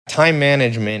time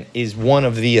management is one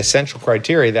of the essential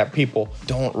criteria that people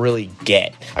don't really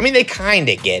get. I mean, they kind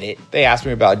of get it. They ask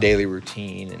me about daily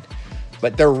routine,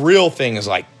 but their real thing is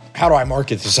like, how do I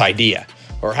market this idea?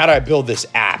 Or how do I build this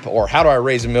app? Or how do I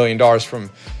raise $1 million from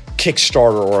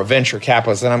Kickstarter or a venture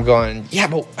capitalist? And I'm going, yeah,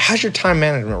 but how's your time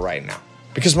management right now?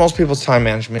 Because most people's time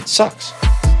management sucks.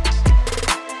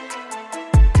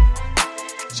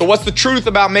 So what's the truth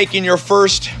about making your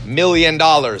first $1 million?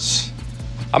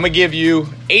 I'm gonna give you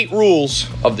 8 rules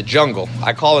of the jungle.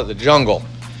 I call it the jungle.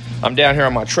 I'm down here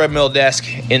on my treadmill desk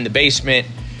in the basement,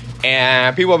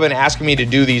 and people have been asking me to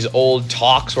do these old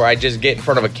talks where I just get in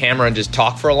front of a camera and just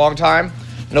talk for a long time.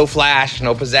 No flash,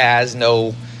 no pizzazz,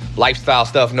 no lifestyle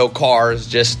stuff, no cars,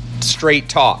 just straight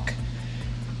talk.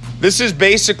 This is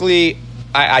basically,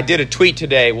 I did a tweet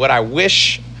today, what I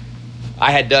wish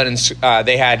I had done,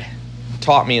 they had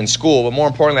taught me in school, but more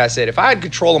importantly, I said, if I had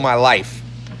control of my life,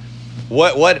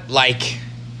 what would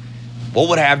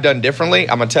I have done differently?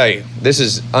 I'm gonna tell you, this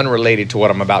is unrelated to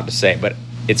what I'm about to say, but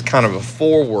it's kind of a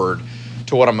foreword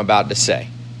to what I'm about to say.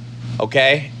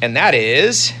 Okay? And that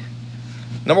is,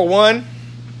 number 1,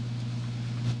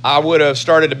 I would have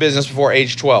started a business before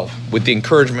age 12 with the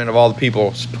encouragement of all the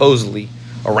people supposedly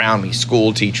around me,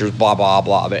 school teachers, blah, blah,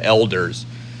 blah, the elders,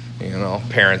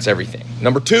 parents, everything.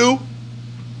 Number 2,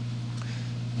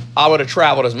 I would have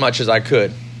traveled as much as I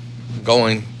could,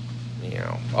 going,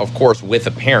 of course, with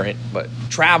a parent, but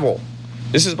travel.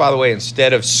 This is, by the way,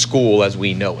 instead of school as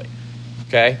we know it.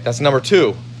 Okay, that's number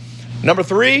 2. Number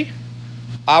 3,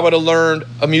 I would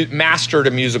have mastered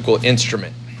a musical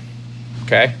instrument.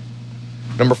 Okay.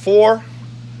 Number 4,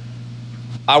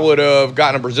 I would have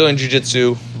gotten a Brazilian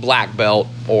Jiu-Jitsu black belt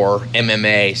or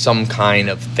MMA, some kind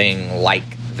of thing like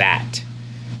that.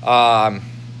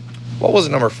 What was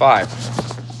number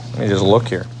 5? Let me just look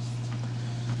here.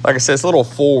 Like I said, it's a little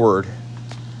forward.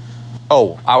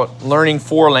 Learning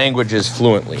 4 languages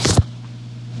fluently.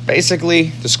 Basically,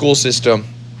 the school system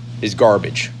is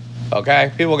garbage.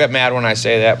 Okay? People get mad when I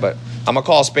say that, but I'm going to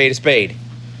call a spade a spade.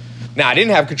 Now, I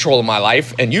didn't have control of my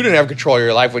life, and you didn't have control of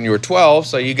your life when you were 12,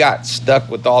 so you got stuck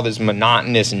with all this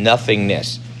monotonous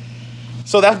nothingness.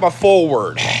 So that's my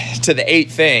foreword to the 8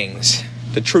 things,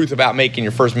 the truth about making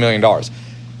your first $1 million.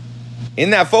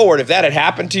 In that foreword, if that had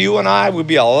happened to you and I, we'd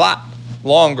be a lot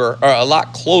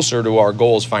closer to our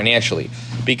goals financially.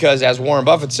 Because as Warren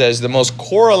Buffett says, the most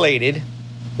correlated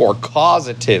or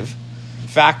causative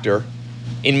factor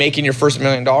in making your first $1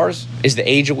 million is the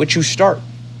age at which you start.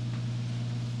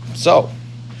 So,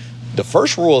 the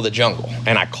first rule of the jungle,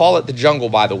 and I call it the jungle,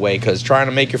 by the way, because trying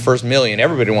to make your first $1 million,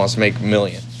 everybody wants to make $1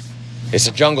 million. It's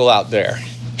a jungle out there.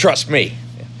 Trust me.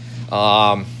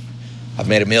 I've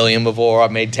made $1 million before.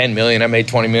 I've made 10 million. I made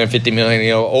 20 million, 50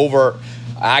 million,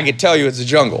 I can tell you it's a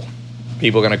jungle.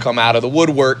 People are going to come out of the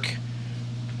woodwork.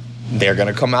 They're going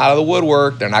to come out of the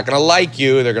woodwork. They're not going to like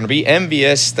you. They're going to be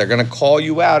envious. They're going to call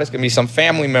you out. It's going to be some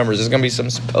family members. There's going to be some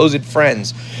supposed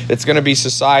friends. It's going to be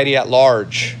society at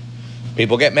large.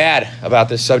 People get mad about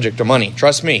this subject of money.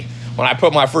 Trust me. When I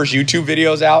put my first YouTube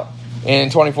videos out in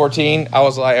 2014,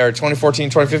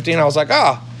 2015, I was like,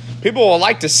 people will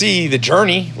like to see the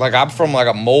journey. Like, I'm from like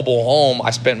a mobile home.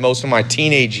 I spent most of my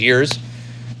teenage years.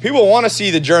 People want to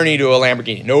see the journey to a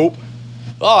Lamborghini. Nope.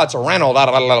 Oh, it's a rental. Blah,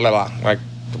 blah, blah, blah, blah. Like,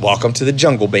 welcome to the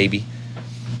jungle, baby.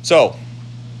 So,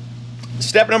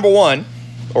 step number 1,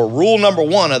 or rule number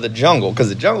 1 of the jungle, because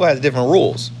the jungle has different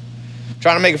rules.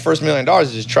 Trying to make a first $1 million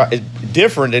is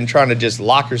different than trying to just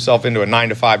lock yourself into a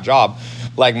 9-to-5 job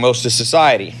like most of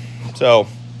society. So,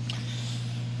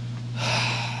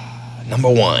 number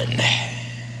 1,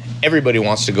 everybody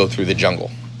wants to go through the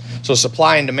jungle. So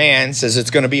supply and demand says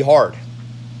it's going to be hard.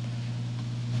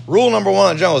 Rule number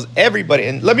 1 of the jungle is everybody,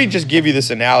 and let me just give you this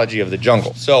analogy of the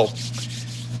jungle. So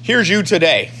here's you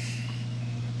today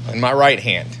in my right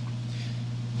hand.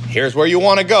 Here's where you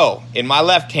want to go in my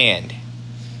left hand.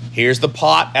 Here's the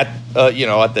pot at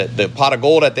the pot of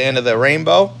gold at the end of the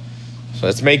rainbow. So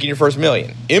that's making your first $1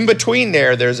 million. In between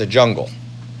there's a jungle.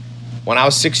 When I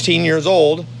was 16 years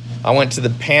old, I went to the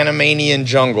Panamanian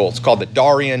jungle. It's called the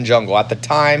Darien jungle. At the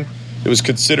time, it was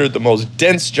considered the most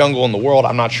dense jungle in the world.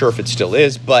 I'm not sure if it still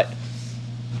is, but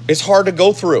it's hard to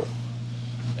go through.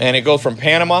 And it goes from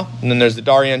Panama, and then there's the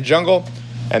Darien jungle,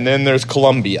 and then there's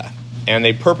Colombia. And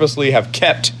they purposely have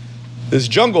kept this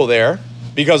jungle there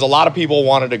because a lot of people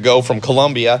wanted to go from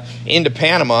Colombia into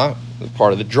Panama,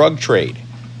 part of the drug trade.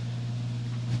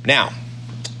 Now,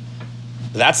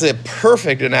 that's a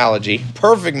perfect analogy,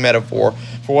 perfect metaphor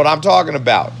for what I'm talking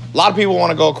about. A lot of people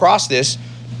want to go across this,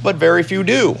 but very few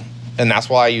do. And that's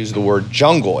why I use the word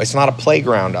jungle. It's not a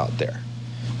playground out there.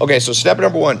 Okay, so step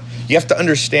number one, you have to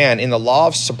understand in the law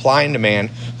of supply and demand,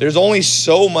 there's only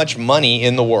so much money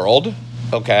in the world,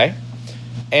 okay?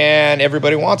 And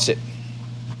everybody wants it.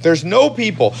 There's no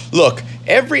people. Look,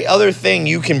 every other thing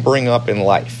you can bring up in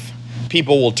life,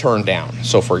 people will turn down.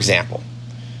 So for example,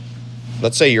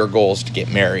 let's say your goal is to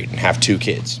get married and have 2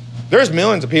 kids. There's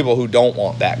millions of people who don't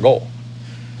want that goal.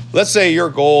 Let's say your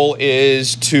goal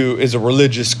is a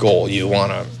religious goal. You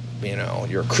want to,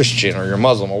 you're a Christian or you're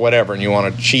Muslim or whatever, and you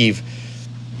want to achieve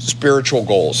spiritual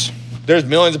goals. There's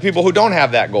millions of people who don't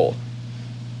have that goal.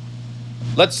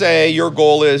 Let's say your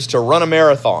goal is to run a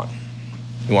marathon.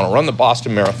 You want to run the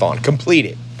Boston Marathon, complete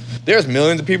it. There's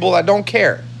millions of people that don't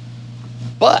care.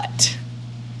 But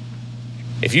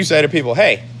if you say to people,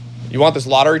 hey, you want this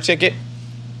lottery ticket?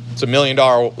 It's $1 million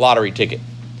lottery ticket.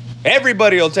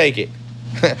 Everybody will take it.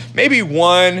 Maybe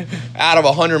 1 out of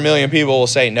 100 million people will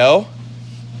say no,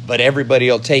 but everybody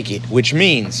will take it, which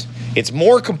means it's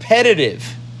more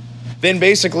competitive than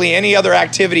basically any other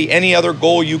activity, any other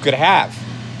goal you could have.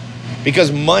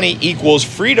 Because money equals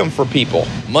freedom for people.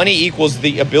 Money equals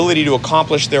the ability to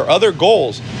accomplish their other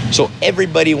goals. So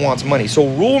everybody wants money. So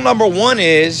rule number 1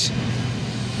 is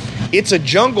it's a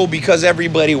jungle because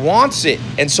everybody wants it.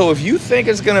 And so if you think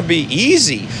it's going to be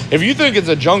easy, if you think it's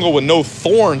a jungle with no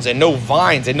thorns and no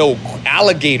vines and no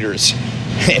alligators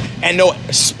and no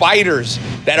spiders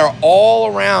that are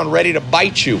all around ready to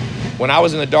bite you. When I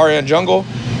was in the Darien jungle,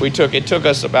 it took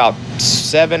us about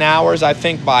 7 hours, I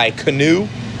think, by canoe.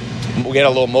 We had a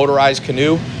little motorized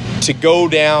canoe to go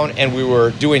down, and we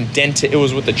were doing it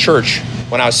was with the church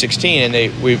when I was 16, and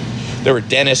there were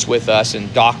dentists with us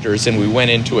and doctors, and we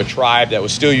went into a tribe that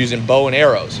was still using bow and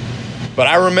arrows. But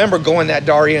I remember going that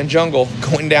Darien jungle,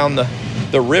 going down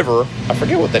the river. I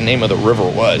forget what the name of the river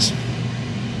was.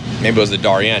 Maybe it was the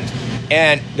Darien.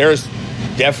 And there's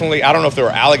definitely, I don't know if there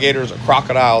were alligators or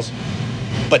crocodiles,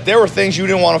 but there were things you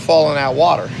didn't want to fall in that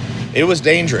water. It was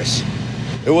dangerous.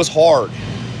 It was hard.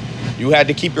 You had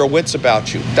to keep your wits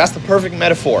about you. That's the perfect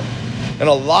metaphor. And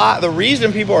the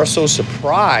reason people are so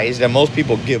surprised that most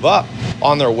people give up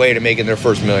on their way to making their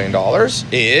first $1 million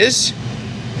is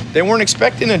they weren't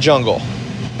expecting a jungle.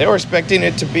 They were expecting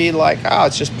it to be like,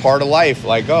 it's just part of life.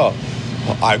 Like,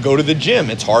 I go to the gym.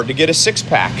 It's hard to get a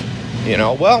 6-pack.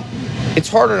 Well, it's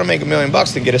harder to make $1 million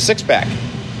than get a 6-pack.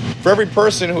 For every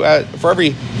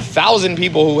 1,000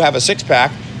 people who have a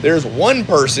 6-pack, there's 1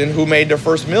 person who made their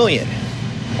first $1 million.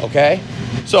 Okay?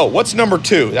 So what's number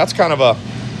 2? That's kind of a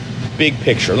big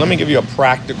picture. Let me give you a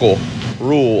practical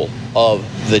rule of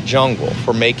the jungle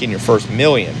for making your first $1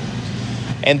 million.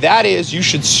 And that is you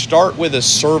should start with a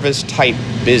service-type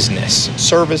business.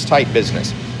 Service-type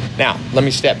business. Now, let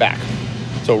me step back.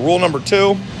 So rule number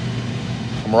 2,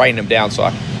 I'm writing them down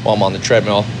while I'm on the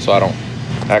treadmill so I don't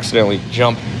accidentally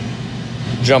jump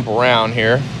around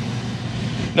here.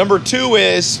 Number 2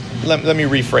 is, let me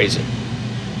rephrase it.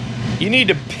 You need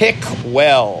to pick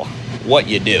well what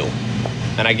you do.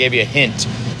 And I gave you a hint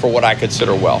for what I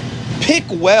consider well. Pick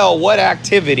well what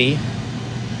activity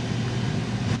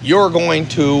you're going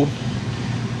to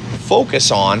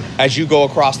focus on as you go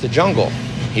across the jungle.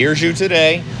 Here's you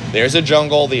today. There's a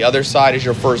jungle. The other side is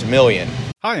your first $1 million.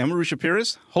 Hi, I'm Arusha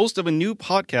Peiris, host of a new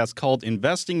podcast called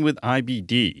Investing with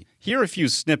IBD. Here are a few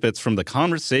snippets from the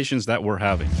conversations that we're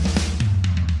having.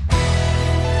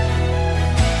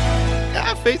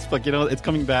 Facebook, it's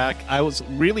coming back. I was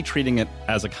really treating it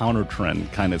as a counter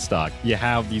trend kind of stock. You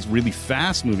have these really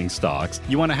fast moving stocks.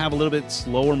 You want to have a little bit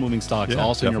slower moving stocks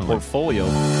also definitely in your portfolio.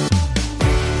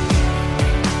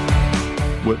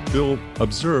 What Bill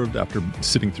observed after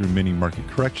sitting through many market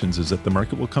corrections is that the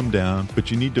market will come down,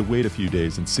 but you need to wait a few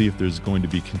days and see if there's going to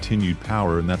be continued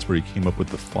power, and that's where he came up with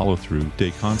the follow-through day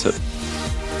concept.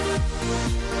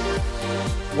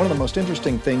 One of the most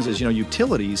interesting things is,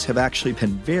 utilities have actually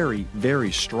been very,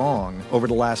 very strong over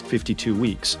the last 52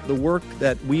 weeks. The work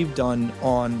that we've done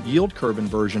on yield curve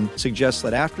inversion suggests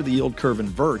that after the yield curve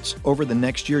inverts, over the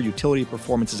next year, utility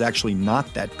performance is actually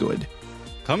not that good.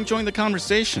 Come join the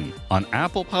conversation on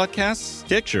Apple Podcasts,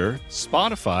 Stitcher,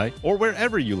 Spotify, or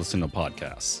wherever you listen to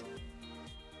podcasts.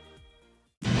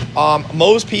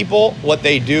 Most people, what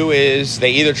they do is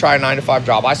they either try a 9-to-5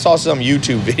 job. I saw some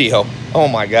YouTube video. Oh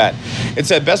my God. It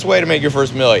said best way to make your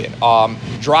first $1 million.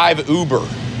 Drive Uber.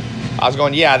 I was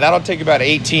going, that'll take about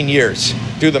 18 years.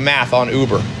 Do the math on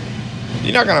Uber.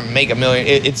 You're not going to make $1 million.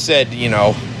 It said,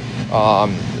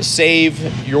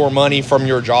 save your money from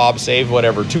your job, save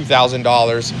whatever,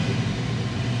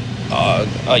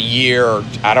 $2,000 a year.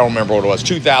 I don't remember what it was,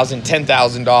 $2,000,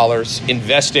 $10,000.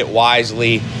 Invest it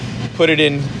wisely. Put it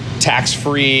in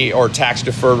tax-free or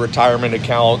tax-deferred retirement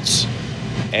accounts.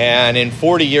 and in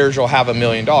 40 years you'll have $1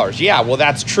 million. Yeah, well,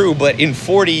 that's true, but in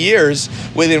 40 years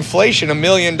with inflation, $1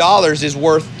 million is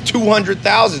worth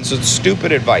 $200,000. So it's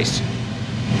stupid advice.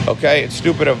 Okay, it's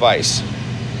stupid advice.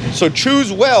 So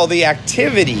choose well the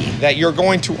activity that you're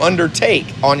going to undertake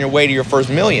on your way to your first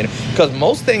million, because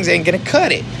most things ain't gonna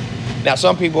cut it. Now,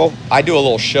 some people, I do a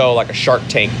little show like a Shark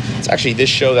Tank. It's actually this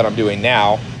show that I'm doing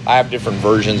now. I have different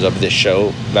versions of this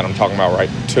show that I'm talking about right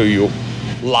to you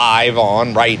live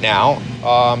on right now.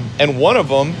 And one of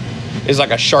them is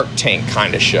like a Shark Tank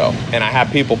kind of show. And I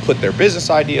have people put their business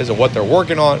ideas and what they're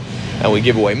working on, and we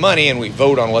give away money and we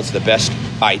vote on what's the best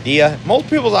idea. Most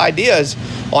people's ideas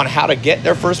on how to get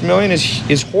their first million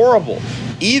is horrible.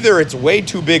 Either it's way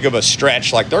too big of a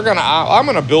stretch, like I'm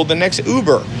gonna build the next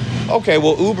Uber. Okay,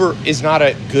 well, Uber is not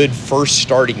a good first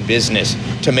starting business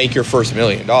to make your first $1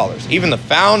 million. Even the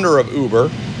founder of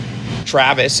Uber,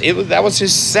 Travis, that was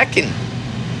his second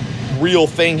real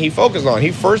thing he focused on.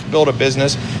 He first built a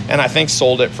business and I think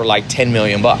sold it for like $10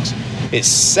 million. His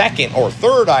second or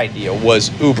third idea was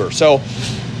Uber. So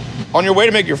on your way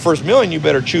to make your first million, you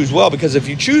better choose well, because if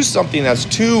you choose something that's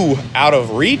too out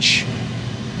of reach,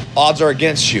 odds are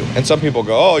against you. And some people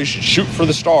go, oh, you should shoot for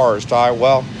the stars, Ty.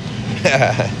 Well,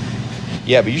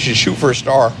 yeah, but you should shoot for a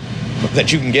star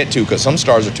that you can get to, because some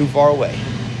stars are too far away.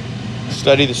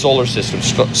 Study the solar system,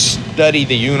 study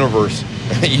the universe.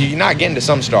 You're not getting to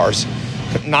some stars,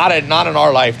 not in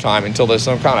our lifetime, until there's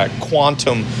some kind of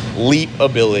quantum leap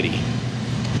ability.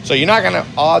 So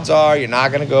odds are you're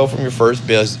not gonna go from your first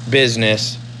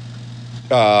business,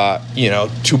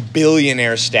 to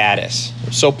billionaire status.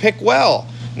 So pick well.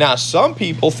 Now, some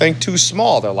people think too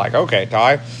small. They're like, okay,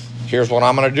 Ty, here's what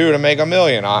I'm going to do to make $1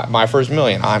 million, my first $1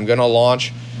 million. I'm going to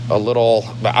launch what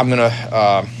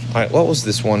was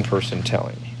this one person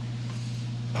telling me?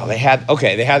 Oh, they had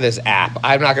this app.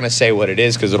 I'm not going to say what it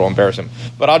is because it'll embarrass them,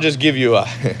 but I'll just give you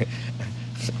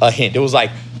a hint. It was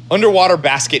like underwater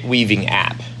basket weaving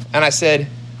app. And I said,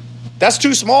 that's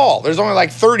too small. There's only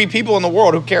like 30 people in the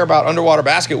world who care about underwater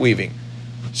basket weaving.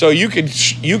 So you can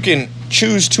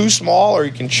choose too small or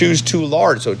you can choose too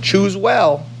large. So choose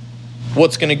well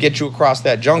what's going to get you across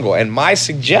that jungle. And my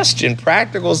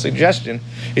practical suggestion,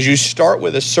 is you start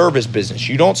with a service business.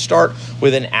 You don't start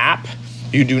with an app.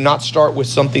 You do not start with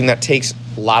something that takes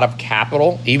a lot of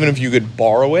capital. Even if you could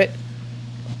borrow it,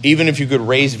 even if you could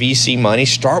raise VC money,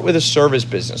 start with a service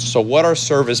business. So what are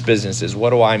service businesses?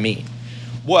 What do I mean?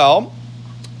 Well,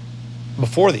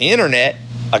 before the internet,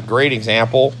 a great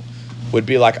example would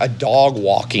be like a dog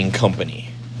walking company,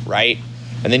 right?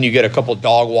 And then you get a couple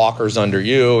dog walkers under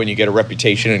you and you get a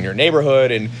reputation in your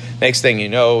neighborhood. And next thing you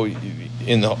know,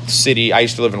 in the city, I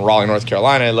used to live in Raleigh, North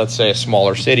Carolina, let's say a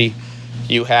smaller city,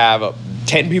 you have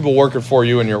 10 people working for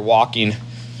you and you're walking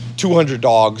 200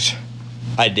 dogs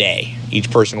a day.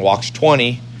 Each person walks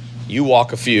 20, you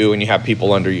walk a few, and you have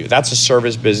people under you. That's a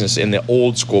service business in the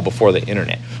old school before the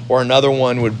internet. Or another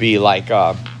one would be like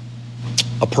a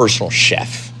personal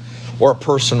chef or a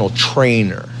personal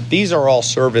trainer. These are all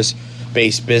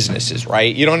service-based businesses,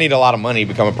 right? You don't need a lot of money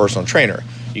to become a personal trainer.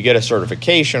 You get a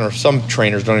certification, or some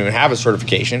trainers don't even have a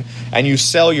certification, and you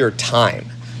sell your time.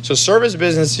 So service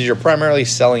businesses, you're primarily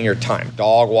selling your time.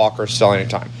 Dog walkers, selling your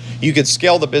time. You could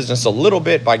scale the business a little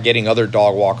bit by getting other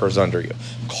dog walkers under you.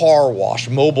 Car wash,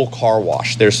 mobile car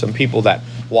wash. There's some people that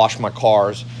wash my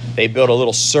cars. They build a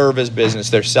little service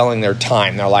business. They're selling their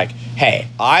time. They're like, hey,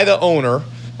 I, the owner,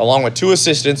 along with 2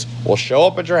 assistants, will show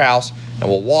up at your house and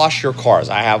will wash your cars.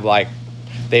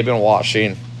 They've been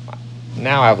washing,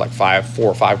 now I have like 4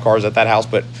 or 5 cars at that house,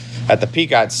 but at the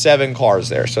peak I had 7 cars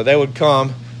there. So they would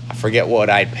come, I forget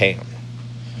what I'd pay them,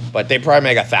 but they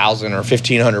probably make $1,000 or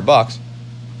 $1,500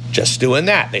 just doing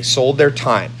that. They sold their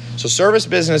time. So service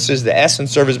business is the S in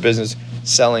service business,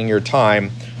 selling your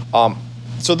time.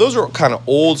 So those are kind of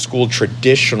old school,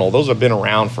 traditional. Those have been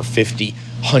around for 50,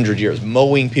 100 years,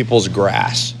 mowing people's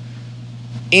grass.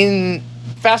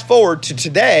 Fast forward to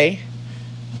today,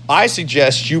 I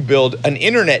suggest you build an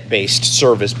internet-based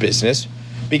service business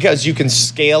because you can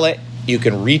scale it, you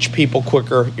can reach people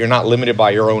quicker, you're not limited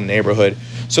by your own neighborhood.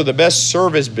 So the best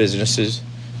service businesses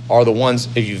are the ones,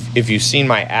 if you've seen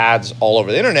my ads all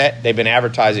over the internet, they've been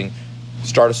advertising,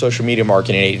 start a social media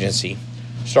marketing agency,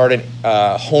 start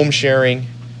a home sharing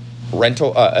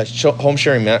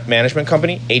management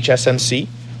company, HSMC,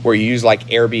 where you use like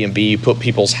Airbnb, you put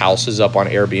people's houses up on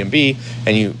Airbnb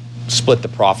and you split the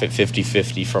profit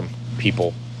 50-50 from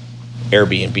people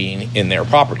Airbnb in their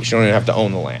properties. You don't even have to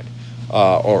own the land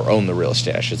or own the real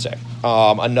estate, I should say.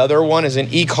 Another one is an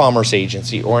e-commerce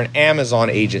agency or an Amazon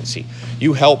agency.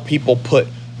 You help people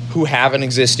who have an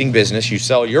existing business, you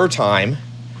sell your time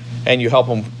and you help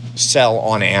them sell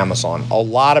on Amazon. A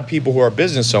lot of people who are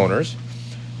business owners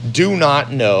do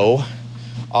not know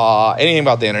anything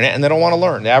about the internet, and they don't want to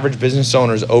learn. The average business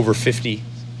owner is over 50,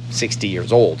 60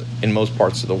 years old in most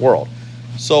parts of the world.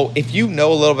 So if you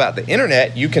know a little about the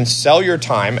internet, you can sell your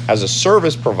time as a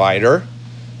service provider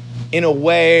in a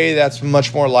way that's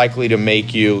much more likely to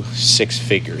make you six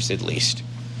figures at least.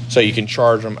 So you can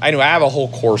charge them. I have a whole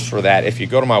course for that. If you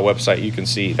go to my website, you can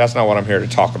see. That's not what I'm here to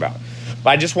talk about. But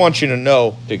I just want you to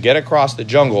know, to get across the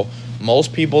jungle,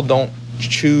 most people don't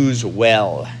choose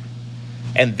well.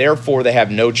 And therefore, they have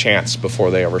no chance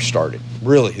before they ever started.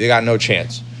 Really, they got no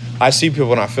chance. I see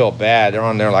people and I feel bad. They're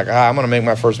on there like, I'm going to make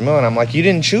my first million. I'm like, you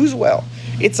didn't choose well.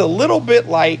 It's a little bit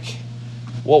like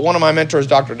what one of my mentors,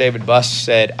 Dr. David Buss,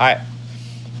 said.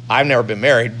 I've never been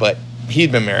married, but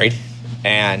he'd been married.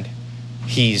 And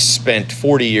he's spent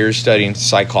 40 years studying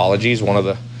psychology. He's one of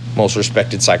the most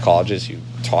respected psychologists. He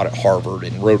taught at Harvard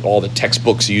and wrote all the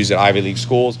textbooks used at Ivy League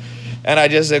schools. And I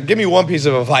just said, give me one piece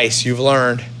of advice you've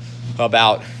learned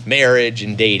about marriage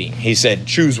and dating. He said,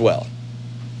 choose well.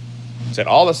 He said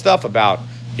all the stuff about,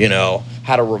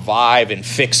 how to revive and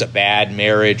fix a bad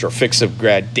marriage or fix a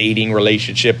bad dating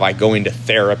relationship by going to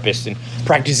therapists and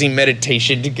practicing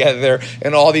meditation together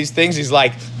and all these things. He's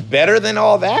like, better than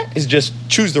all that is just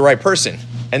choose the right person.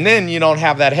 And then you don't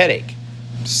have that headache.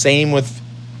 Same with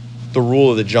the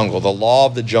rule of the jungle, the law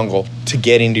of the jungle to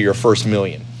get into your first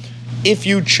million. If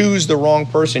you choose the wrong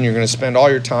person, you're going to spend all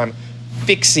your time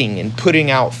fixing and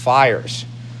putting out fires.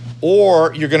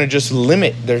 Or you're going to just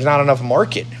limit. There's not enough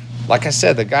market. Like I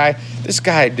said, this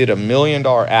guy did $1 million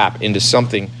app into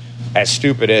something as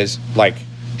stupid as like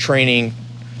training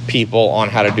people on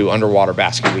how to do underwater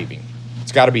basket weaving.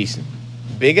 It's got to be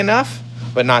big enough,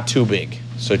 but not too big.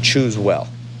 So choose well.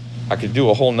 I could do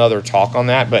a whole nother talk on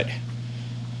that, but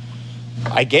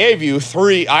I gave you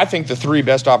I think the three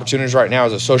best opportunities right now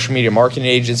is a social media marketing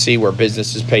agency where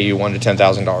businesses pay you $1,000 to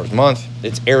 $10,000 a month.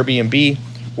 It's Airbnb,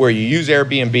 where you use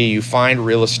Airbnb, you find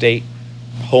real estate,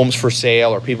 homes for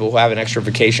sale, or people who have an extra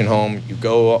vacation home. You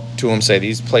go to them, say,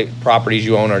 these properties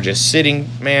you own are just sitting,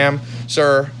 ma'am,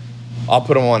 sir. I'll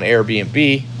put them on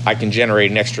Airbnb. I can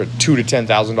generate an extra $2,000 to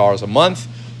 $10,000 a month.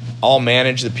 I'll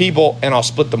manage the people, and I'll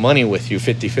split the money with you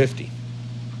 50-50.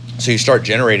 So you start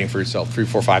generating for yourself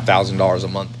 $3,000, $4,000, $5,000 a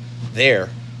month there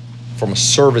from a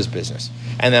service business.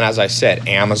 And then, as I said,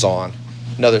 Amazon,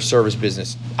 another service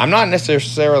business. I'm not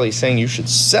necessarily saying you should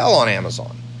sell on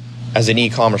Amazon as an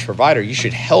e-commerce provider. You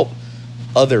should help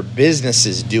other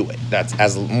businesses do it. That's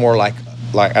as more like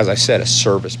as I said, a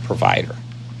service provider.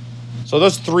 So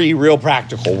those three real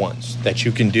practical ones that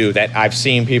you can do that I've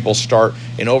seen people start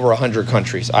in over 100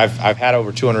 countries. I've had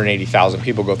over 280,000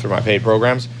 people go through my paid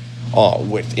programs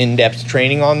with in-depth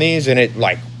training on these, and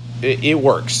it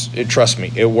works. Trust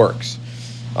me, it works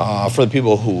for the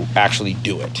people who actually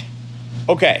do it.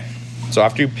 Okay, so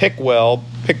after you pick well,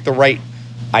 pick the right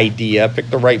idea, pick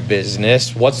the right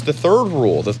business. What's the third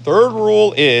rule? The third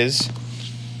rule is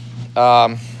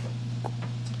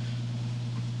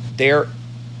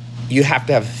you have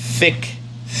to have thick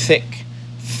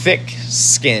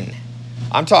skin.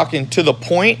 I'm talking to the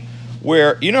point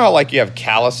where, how you have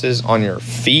calluses on your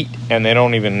feet and they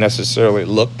don't even necessarily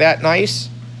look that nice?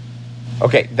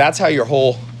 Okay, that's how your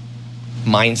whole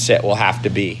mindset will have to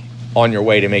be on your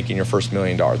way to making your first $1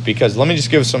 million. Because let me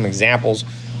just give some examples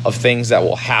of things that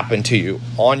will happen to you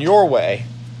on your way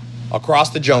across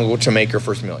the jungle to make your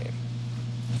first $1 million.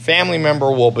 Family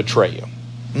member will betray you.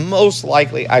 Most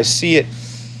likely, I see it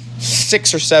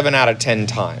 6 or 7 out of 10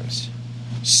 times.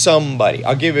 Somebody.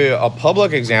 I'll give you a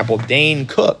public example. Dane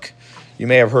Cook. You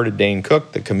may have heard of Dane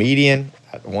Cook, the comedian.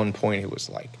 At one point, he was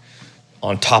like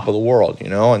on top of the world,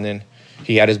 and then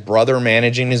he had his brother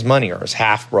managing his money, or his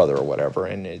half-brother or whatever.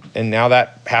 And now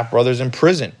that half-brother's in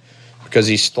prison because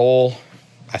he stole,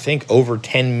 I think, over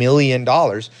 $10 million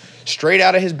straight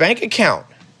out of his bank account.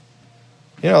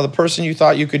 The person you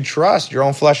thought you could trust, your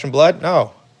own flesh and blood,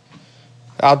 no.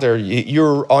 Out there,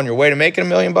 you're on your way to making $1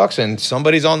 million and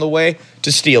somebody's on the way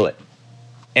to steal it.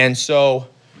 And so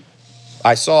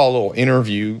I saw a little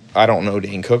interview. I don't know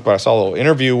Dane Cook, but I saw a little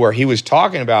interview where he was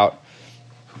talking about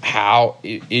how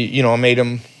it made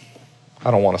him, I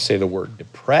don't want to say the word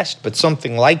depressed, but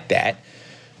something like that,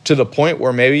 to the point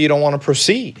where maybe you don't want to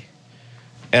proceed.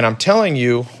 And I'm telling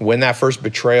you, when that first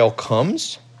betrayal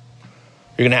comes,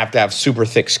 you're going to have super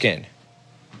thick skin,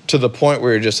 to the point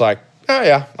where you're just like, oh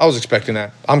yeah, I was expecting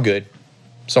that. I'm good.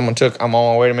 I'm on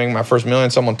my way to making my first $1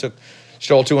 million. Someone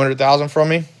stole $200,000 from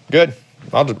me. Good.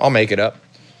 I'll make it up.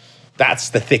 That's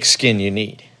the thick skin you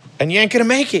need. And you ain't going to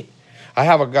make it. I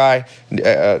have a guy,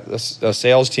 a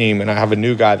sales team, and I have a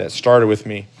new guy that started with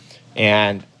me.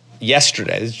 And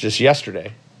yesterday, this is just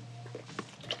yesterday,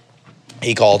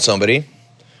 he called somebody.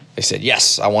 They said,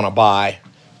 yes, I want to buy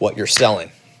what you're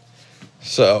selling.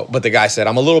 So, but the guy said,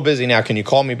 I'm a little busy now. Can you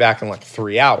call me back in like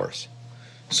 3 hours?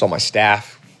 So my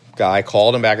staff guy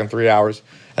called him back in 3 hours,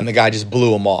 and the guy just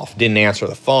blew him off. Didn't answer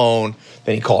the phone.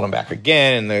 Then he called him back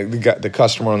again, and the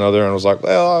customer on the other end was like,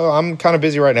 well, I'm kind of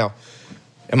busy right now.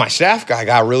 And my staff guy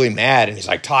got really mad, and he's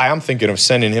like, Ty, I'm thinking of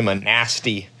sending him a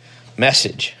nasty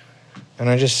message. And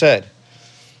I said,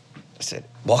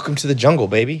 welcome to the jungle,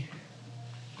 baby.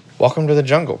 Welcome to the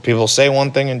jungle. People say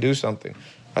one thing and do something.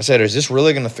 I said, is this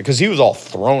really going to... Because he was all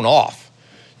thrown off.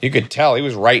 You could tell he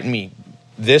was writing me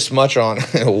this much on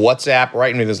WhatsApp,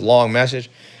 writing me this long message.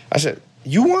 I said,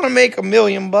 you want to make $1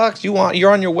 million?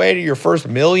 You're on your way to your first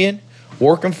 $1 million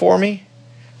working for me?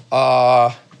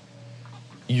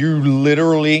 You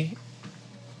literally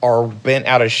are bent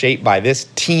out of shape by this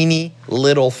teeny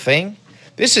little thing?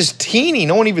 This is teeny.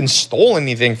 No one even stole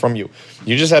anything from you.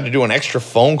 You just had to do an extra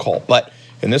phone call. But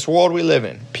in this world we live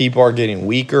in, people are getting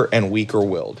weaker and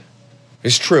weaker-willed.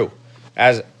 It's true.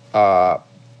 As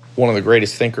one of the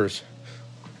greatest thinkers,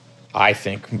 I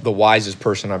think, the wisest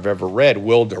person I've ever read,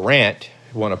 Will Durant,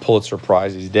 who won a Pulitzer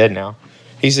Prize, he's dead now.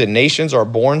 He said, nations are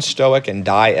born stoic and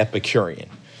die Epicurean.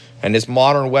 And this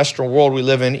modern Western world we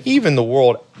live in, even the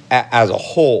world as a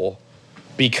whole,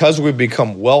 because we've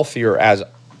become wealthier as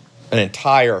an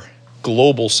entire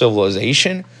global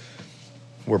civilization,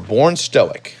 we're born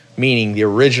stoic, meaning the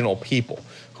original people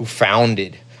who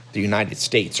founded the United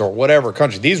States or whatever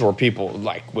country. These were people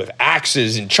like with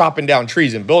axes and chopping down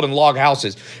trees and building log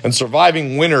houses and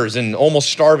surviving winters and almost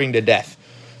starving to death.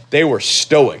 They were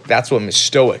stoic. That's what was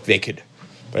stoic. They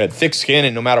had thick skin,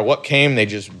 and no matter what came, they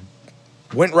just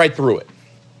went right through it.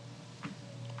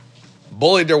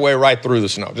 Bullied their way right through the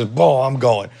snow. Just, I'm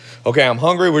going. Okay, I'm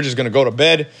hungry. We're just going to go to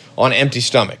bed on an empty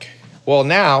stomach. Well,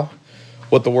 now,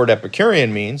 what the word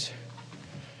Epicurean means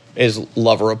is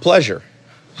lover of pleasure.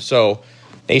 So,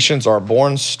 nations are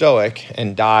born stoic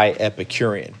and die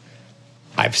Epicurean.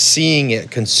 I'm seeing a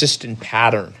consistent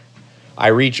pattern. I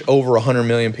reach over 100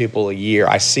 million people a year.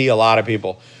 I see a lot of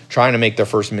people trying to make their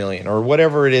first million or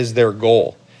whatever it is their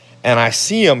goal. And I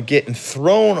see them getting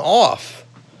thrown off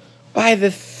by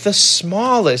the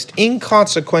smallest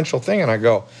inconsequential thing. And I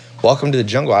go, welcome to the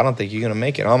jungle. I don't think you're going to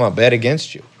make it. I'm going to bet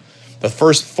against you. The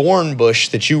first thorn bush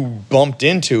that you bumped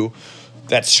into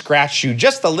that scratched you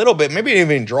just a little bit, maybe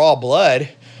didn't even draw blood,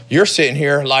 you're sitting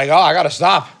here like, oh, I got to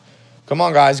stop. Come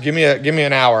on, guys, give me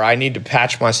an hour. I need to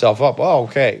patch myself up. Oh,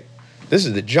 okay. This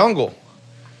is the jungle.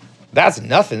 That's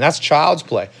nothing. That's child's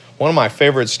play. One of my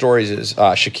favorite stories is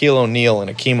Shaquille O'Neal and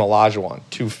Hakeem Olajuwon,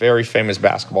 two very famous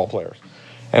basketball players.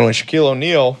 And when Shaquille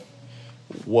O'Neal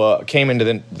came into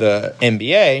the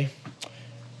NBA,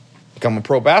 become a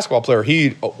pro basketball player,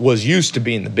 he was used to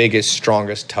being the biggest,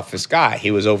 strongest, toughest guy.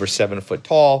 He was over 7 foot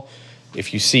tall.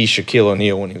 If you see Shaquille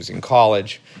O'Neal when he was in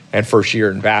college and first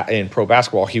year in pro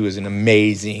basketball, he was an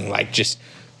amazing, like just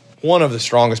one of the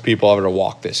strongest people ever to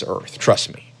walk this earth.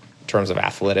 Trust me, in terms of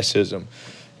athleticism.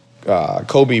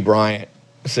 Kobe Bryant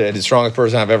said the strongest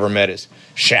person I've ever met is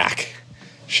Shaq.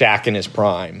 Shaq in his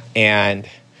prime. And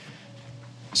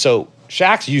so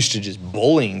Shaq's used to just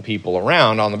bullying people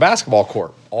around on the basketball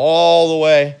court all the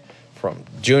way from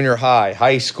junior high,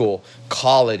 high school,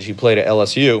 college. He played at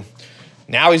LSU.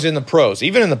 Now he's in the pros.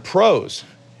 Even in the pros,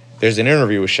 there's an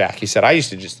interview with Shaq. He said, I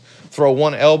used to just throw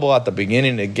one elbow at the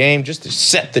beginning of the game just to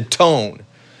set the tone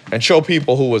and show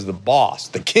people who was the boss,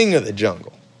 the king of the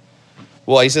jungle.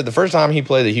 Well, he said the first time he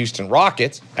played the Houston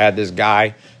Rockets, had this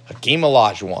guy, Hakeem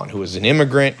Olajuwon, who was an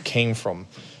immigrant,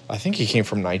 I think he came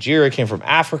from Nigeria, came from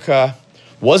Africa,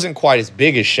 wasn't quite as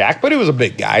big as Shaq, but he was a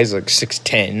big guy. He's like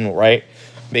 6'10", right?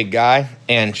 Big guy.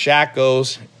 And Shaq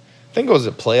goes, I think it was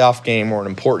a playoff game or an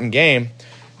important game.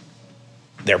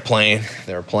 They're playing.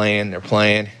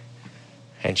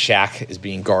 And Shaq is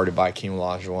being guarded by Hakeem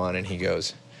Olajuwon, and he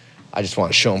goes, I just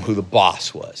want to show him who the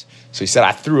boss was. So he said,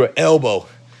 I threw an elbow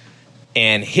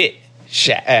and hit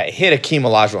Hakeem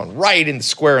Olajuwon right in the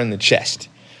square in the chest.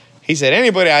 He said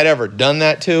anybody I'd ever done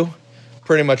that to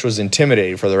pretty much was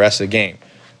intimidated for the rest of the game.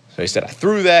 So he said, I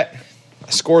threw that,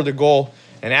 I scored the goal,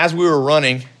 and as we were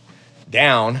running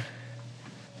down,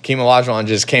 Hakeem Olajuwon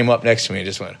just came up next to me and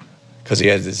just went, because he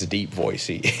has this deep voice,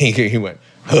 he went,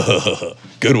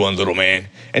 good one, little man,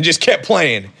 and just kept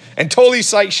playing and totally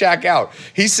psyched Shaq out.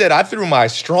 He said, I threw my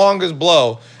strongest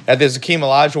blow at this Hakeem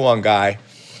Olajuwon guy,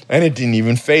 and it didn't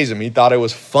even faze him. He thought it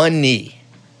was funny.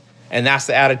 And that's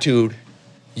the attitude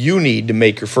you need to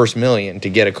make your first million to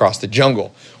get across the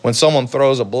jungle. When someone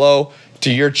throws a blow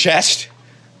to your chest,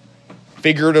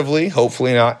 figuratively,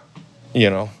 hopefully not,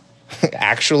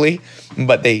 actually,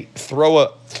 but they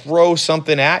throw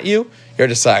something at you, you're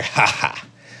just like, ha ha.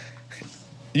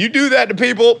 You do that to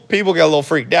people get a little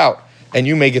freaked out, and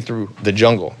you make it through the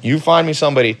jungle. You find me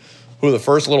somebody who the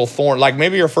first little thorn, like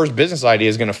maybe your first business idea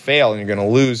is going to fail and you're going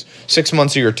to lose 6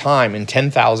 months of your time and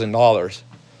 $10,000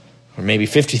 or maybe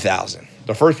 $50,000.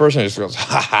 The first person just goes,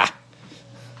 ha ha,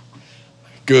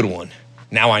 good one.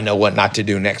 Now I know what not to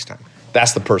do next time.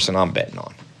 That's the person I'm betting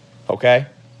on, okay?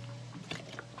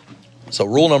 So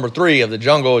rule number 3 of the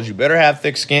jungle is you better have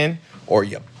thick skin or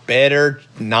you better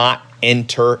not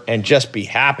enter and just be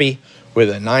happy with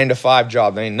a 9-to-5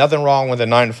 job. There ain't nothing wrong with a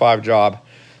 9-to-5 job.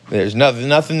 There's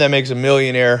nothing that makes a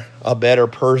millionaire a better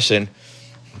person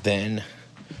than,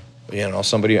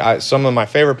 somebody. Some of my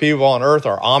favorite people on earth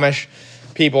are Amish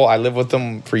people. I lived with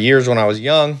them for years when I was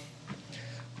young.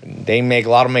 A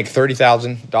lot of them make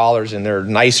 $30,000, and they're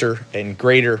nicer and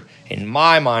greater in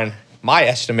my mind, my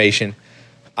estimation.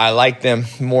 I like them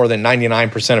more than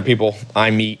 99% of people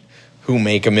I meet who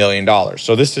make $1 million.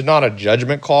 So this is not a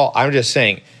judgment call. I'm just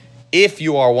saying, if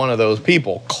you are one of those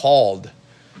people called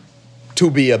to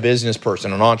be a business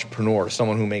person, an entrepreneur,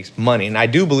 someone who makes money. And I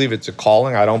do believe it's a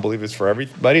calling. I don't believe it's for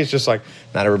everybody. It's just like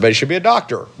not everybody should be a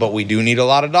doctor, but we do need a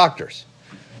lot of doctors.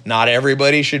 Not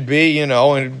everybody should be,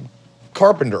 a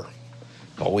carpenter,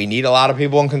 but we need a lot of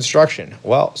people in construction.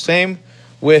 Well, same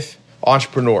with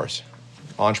entrepreneurs.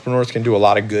 Entrepreneurs can do a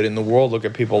lot of good in the world. Look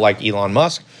at people like Elon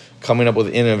Musk coming up with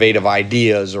innovative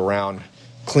ideas around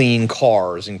clean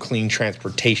cars and clean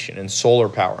transportation and solar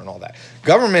power and all that.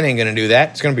 Government ain't going to do that.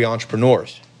 It's going to be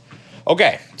entrepreneurs.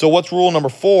 Okay, so what's rule number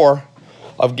 4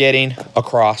 of getting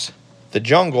across the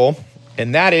jungle?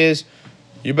 And that is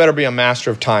you better be a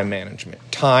master of time management.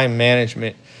 Time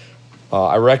management.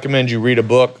 I recommend you read a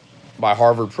book by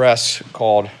Harvard Press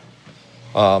called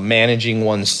Managing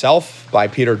Oneself by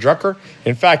Peter Drucker.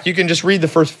 In fact, you can just read the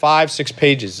first 5-6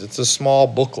 pages. It's a small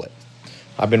booklet.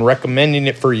 I've been recommending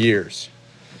it for years.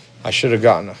 I should have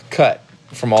gotten a cut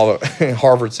from all the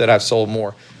Harvard said I've sold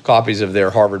more copies of their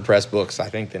Harvard Press books, I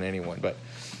think, than anyone. But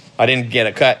I didn't get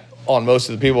a cut on most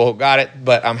of the people who got it,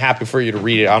 but I'm happy for you to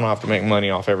read it. I don't have to make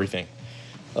money off everything.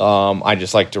 I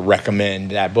just like to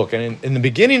recommend that book. And in the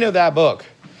beginning of that book,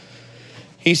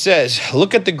 he says,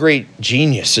 look at the great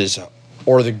geniuses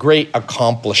or the great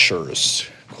accomplishers,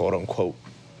 quote unquote,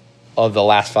 of the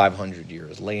last 500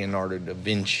 years. Leonardo da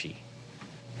Vinci,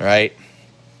 right?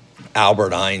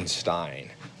 Albert Einstein,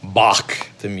 Bach,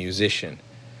 the musician.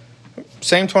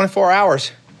 Same 24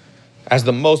 hours as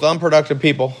the most unproductive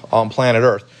people on planet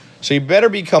Earth. So you better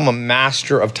become a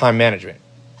master of time management.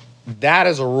 That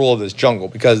is a rule of this jungle,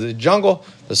 because the jungle,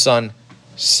 the sun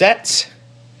sets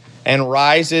and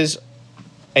rises,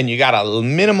 and you got a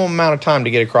minimum amount of time to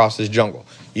get across this jungle.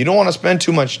 You don't want to spend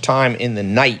too much time in the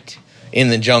night in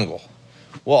the jungle.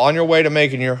 Well, on your way to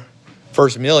making your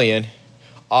first million,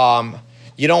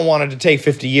 you don't want it to take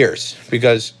 50 years,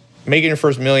 because making your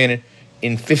first million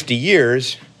in 50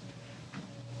 years,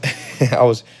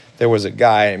 there was a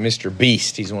guy, Mr.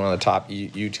 Beast. He's one of the top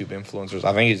YouTube influencers.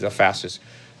 I think he's the fastest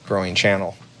growing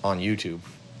channel on YouTube.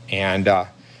 And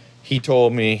he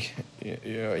told me,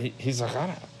 he's like,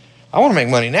 I want to make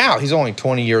money now. He's only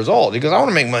 20 years old. He goes, I want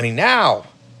to make money now.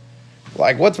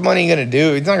 Like, what's money going to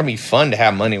do? It's not going to be fun to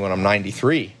have money when I'm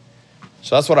 93.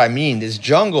 So that's what I mean. This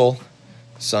jungle,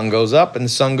 the sun goes up and the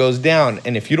sun goes down.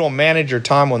 And if you don't manage your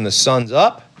time when the sun's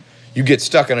up, you get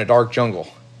stuck in a dark jungle.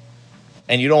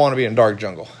 And you don't want to be in a dark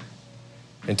jungle.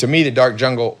 And to me, the dark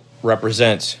jungle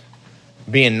represents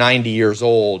being 90 years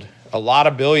old. A lot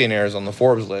of billionaires on the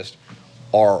Forbes list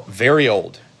are very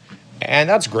old. And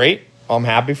that's great. I'm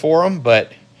happy for them.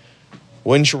 But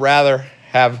what would you rather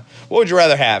have?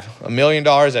 $1 million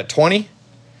at 20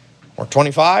 or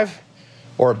 25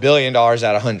 or $1 billion at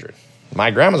 100?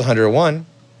 My grandma's 101.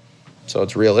 So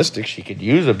it's realistic. She could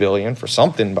use $1 billion for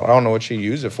something, but I don't know what she'd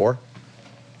use it for.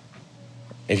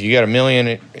 If you get $1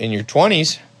 million in your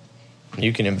 20s,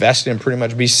 you can invest in and pretty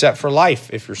much be set for life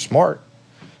if you're smart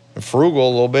and frugal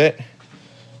a little bit.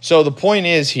 So the point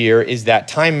is that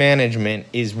time management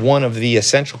is one of the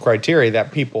essential criteria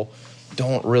that people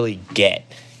don't really get.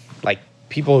 Like,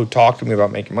 people who talk to me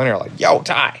about making money are like, yo,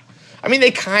 Ty. I mean,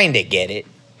 they kind of get it.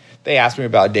 They ask me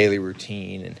about daily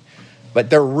routine, but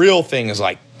their real thing is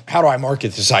like, how do I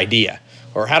market this idea?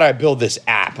 Or how do I build this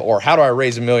app? Or how do I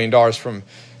raise $1 million from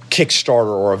Kickstarter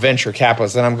or a venture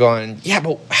capitalist? And I'm going, yeah,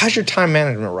 but how's your time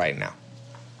management right now?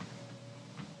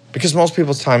 Because most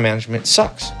people's time management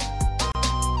sucks.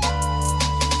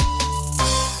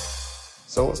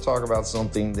 So let's talk about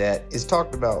something that is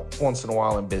talked about once in a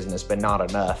while in business, but not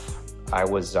enough. I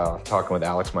was talking with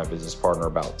Alex, my business partner,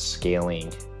 about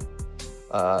scaling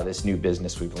this new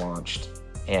business we've launched.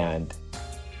 And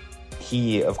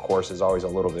he, of course, is always a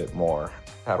little bit more,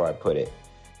 how do I put it,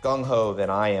 gung-ho than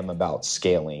I am about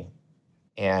scaling.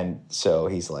 And so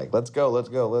he's like, let's get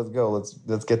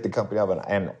the company up.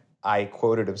 And I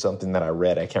quoted him something that I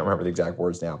read. I can't remember the exact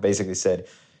words now. Basically said,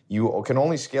 you can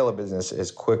only scale a business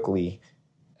as quickly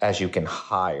as you can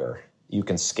hire. You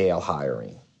can scale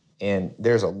hiring. And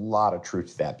there's a lot of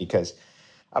truth to that, because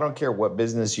I don't care what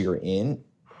business you're in.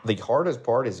 The hardest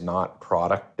part is not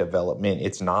product development.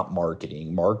 It's not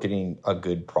marketing. Marketing a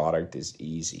good product is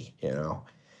easy, you know.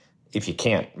 If you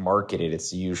can't market it,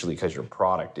 it's usually because your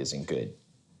product isn't good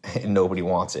and nobody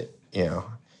wants it, you know.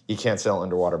 You can't sell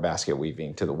underwater basket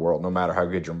weaving to the world, no matter how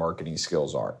good your marketing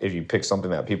skills are. If you pick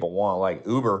something that people want, like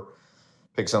Uber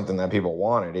picked something that people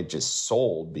wanted, it just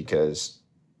sold because,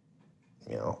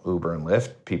 you know, Uber and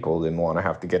Lyft, people didn't want to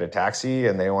have to get a taxi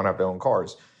and they don't want to have to own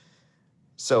cars.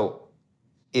 So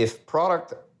if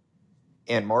product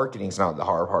and marketing is not the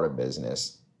hard part of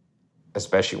business,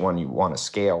 especially when you want to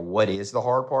scale, what is the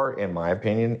hard part? In my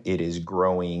opinion, it is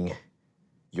growing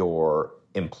your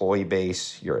employee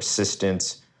base, your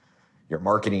assistants, your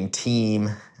marketing team,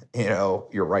 you know,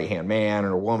 your right-hand man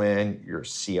or woman, your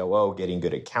COO, getting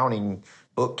good accounting,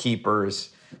 bookkeepers.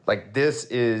 Like, this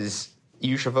is,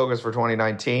 you should focus for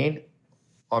 2019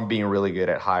 on being really good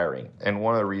at hiring. And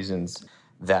one of the reasons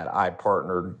that I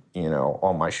partnered, you know,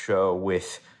 on my show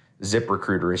with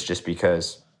ZipRecruiter is just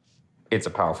because it's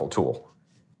a powerful tool.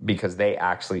 Because they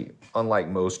actually, unlike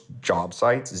most job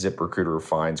sites, ZipRecruiter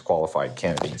finds qualified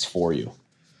candidates for you.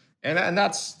 And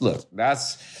that's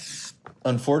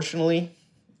unfortunately,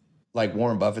 like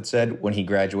Warren Buffett said when he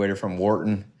graduated from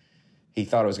Wharton, he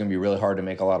thought it was going to be really hard to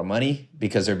make a lot of money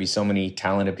because there'd be so many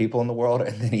talented people in the world.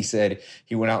 And then he said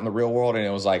he went out in the real world and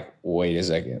it was like, wait a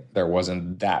second, there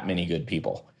wasn't that many good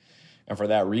people. And for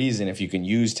that reason, if you can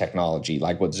use technology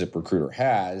like what ZipRecruiter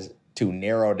has to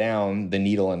narrow down the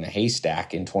needle in the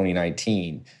haystack in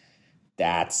 2019,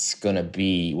 that's going to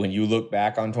be, when you look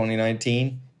back on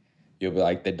 2019, you'll be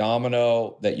like, the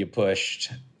domino that you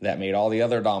pushed that made all the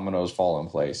other dominoes fall in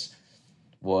place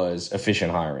was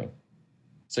efficient hiring.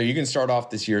 So you can start off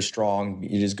this year strong.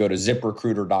 You just go to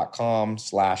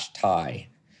ZipRecruiter.com/TAI.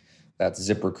 That's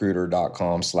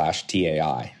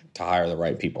ZipRecruiter.com/TAI to hire the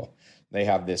right people. They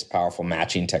have this powerful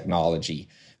matching technology.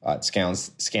 It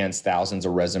scans thousands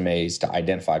of resumes to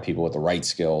identify people with the right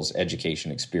skills,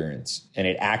 education, experience, and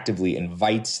it actively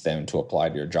invites them to apply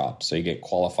to your job. So you get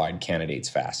qualified candidates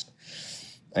fast.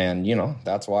 And, you know,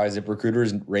 that's why ZipRecruiter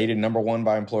is rated number 1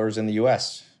 by employers in the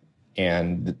U.S.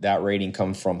 And that rating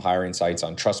comes from hiring sites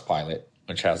on Trustpilot,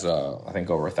 which has, I think,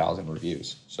 over 1,000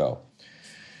 reviews. So,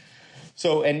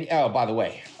 and by the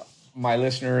way, my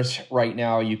listeners, right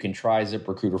now, you can try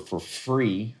ZipRecruiter for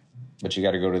free, but you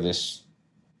got to go to this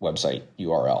website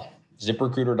URL,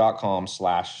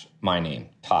 ZipRecruiter.com/myname,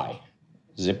 TAI.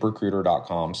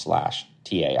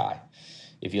 ZipRecruiter.com/TAI.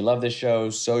 If you love this show,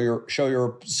 show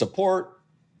your support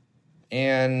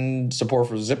and support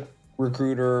for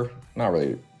ZipRecruiter. Not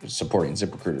really supporting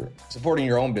ZipRecruiter, supporting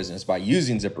your own business by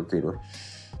using ZipRecruiter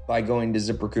by going to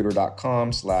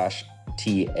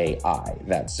ZipRecruiter.com/TAI.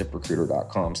 That's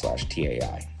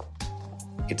ZipRecruiter.com/TAI.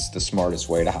 It's the smartest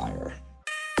way to hire.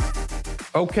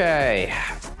 Okay,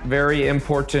 very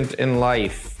important in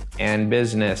life and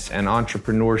business and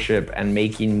entrepreneurship and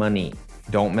making money.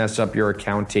 Don't mess up your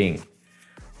accounting.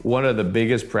 One of the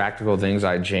biggest practical things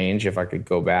I'd change if I could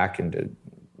go back into,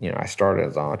 I started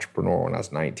as an entrepreneur when I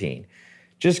was 19.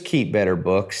 Just keep better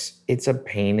books. It's a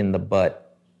pain in the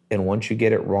butt. And once you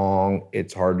get it wrong,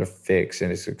 it's hard to fix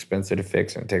and it's expensive to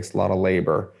fix and it takes a lot of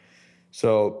labor.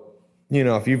 So,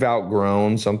 if you've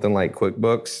outgrown something like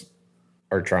QuickBooks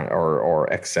or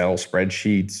Excel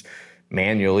spreadsheets,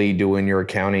 manually doing your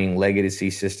accounting,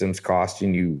 legacy systems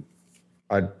costing you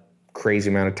a crazy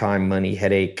amount of time, money,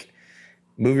 headache,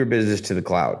 move your business to the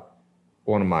cloud.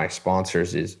 One of my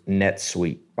sponsors is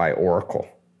NetSuite by Oracle.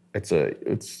 It's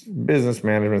business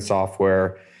management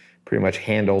software, pretty much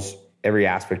handles every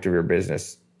aspect of your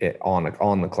business on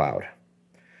the cloud.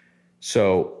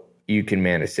 So you can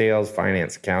manage sales,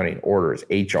 finance, accounting, orders,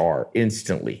 HR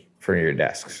instantly from your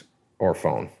desks or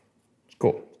phone. It's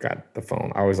cool. Got the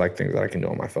phone. I always like things that I can do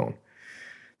on my phone.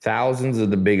 Thousands of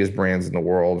the biggest brands in the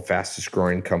world, fastest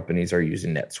growing companies are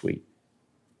using NetSuite.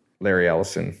 Larry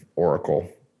Ellison, Oracle.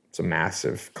 It's a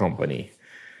massive company.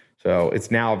 So it's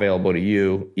now available to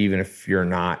you, even if you're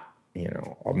not,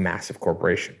 a massive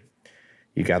corporation.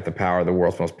 You got the power of the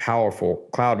world's most powerful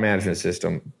cloud management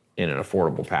system in an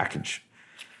affordable package.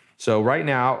 So right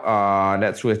now,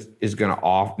 NetSuite's going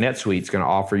to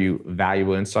offer you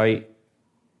valuable insight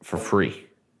for free.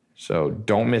 So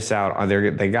don't miss out on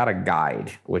they got a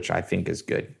guide, which I think is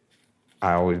good.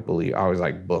 I always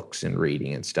like books and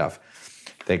reading and stuff.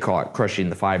 They call it Crushing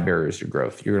the 5 Barriers to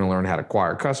Growth. You're going to learn how to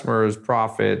acquire customers,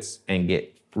 profits, and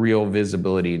get real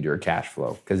visibility into your cash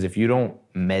flow. Because if you don't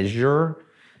measure,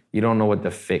 you don't know what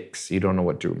to fix. You don't know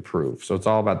what to improve. So it's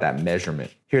all about that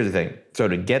measurement. Here's the thing. So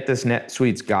to get this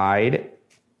NetSuite's guide,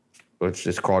 which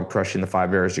is called Crushing the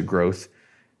 5 Barriers to Growth,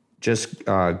 just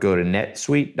go to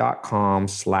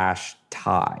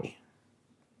netsuite.com/TAI.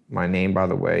 My name, by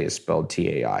the way, is spelled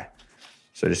TAI.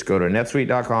 So just go to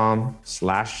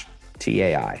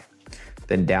netsuite.com/TAI.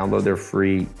 Then download their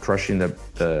free Crushing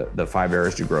the 5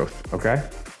 Barriers to Growth, okay?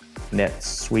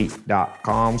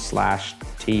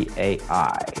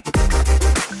 netsuite.com/TAI.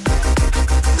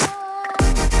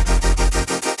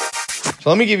 So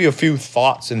let me give you a few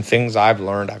thoughts and things I've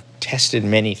learned. I've tested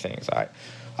many things.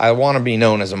 I want to be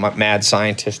known as a mad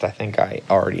scientist. I think I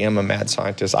already am a mad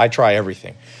scientist. I try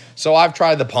everything. So I've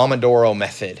tried the Pomodoro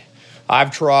method. I've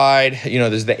tried,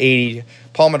 there's the 80.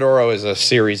 Pomodoro is a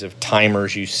series of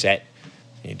timers you set.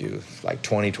 You do like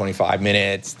 20, 25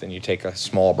 minutes, then you take a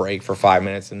small break for 5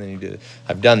 minutes, and then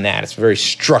I've done that. It's very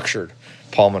structured,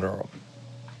 Pomodoro.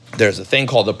 There's a thing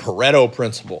called the Pareto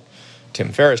principle. Tim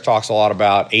Ferriss talks a lot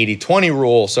about 80-20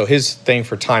 rule. So his thing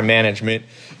for time management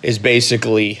is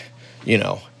basically,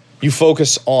 you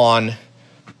focus on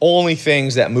only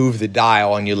things that move the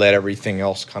dial and you let everything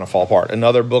else kind of fall apart.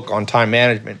 Another book on time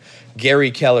management,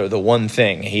 Gary Keller, The One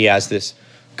Thing. He has this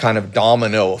kind of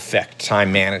domino effect,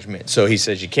 time management. So he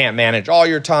says you can't manage all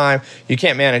your time. You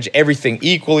can't manage everything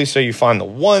equally. So you find the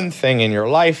one thing in your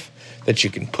life that you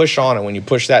can push on. And when you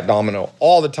push that domino,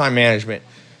 all the time management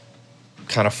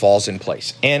kind of falls in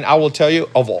place. And I will tell you,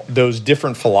 of all those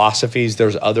different philosophies,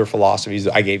 there's other philosophies.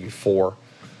 I gave you 4.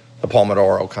 The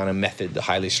Pomodoro kind of method, the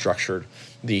highly structured,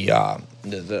 the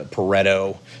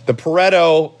Pareto. The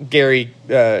Pareto, Gary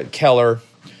Keller,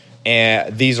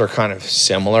 and these are kind of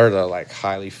similar. They're like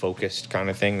highly focused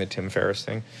kind of thing, the Tim Ferriss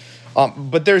thing.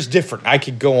 But there's different. I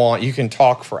could go on. You can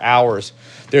talk for hours.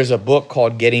 There's a book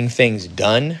called Getting Things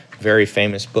Done, very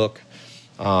famous book.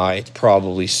 It's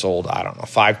probably sold,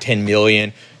 5-10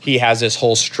 million. He has this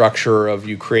whole structure of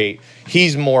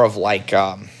he's more of like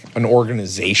an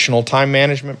organizational time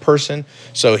management person.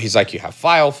 So he's like, you have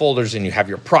file folders and you have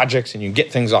your projects and you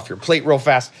get things off your plate real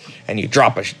fast and you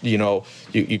drop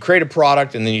you create a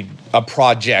product and then a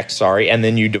project, and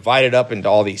then you divide it up into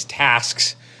all these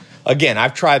tasks. Again,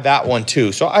 I've tried that one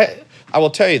too. So I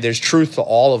will tell you, there's truth to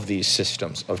all of these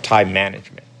systems of time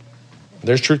management.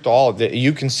 There's truth to all of it.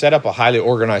 You can set up a highly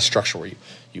organized structure where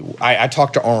I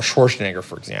talked to Arnold Schwarzenegger,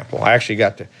 for example. I actually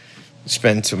got to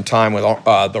spend some time with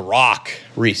The Rock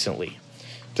recently.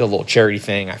 Did a little charity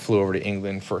thing. I flew over to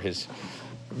England for his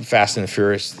Fast and the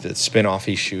Furious, the spinoff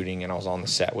he's shooting, and I was on the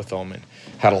set with him and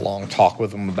had a long talk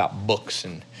with him about books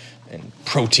and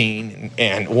protein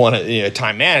and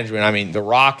time management. I mean, The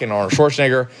Rock and Arnold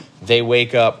Schwarzenegger, they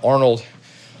wake up. Arnold,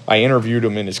 I interviewed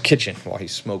him in his kitchen while he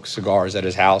smoked cigars at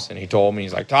his house, and he told me,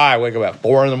 he's like, Ty, I wake up at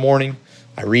 4 a.m.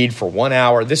 I read for 1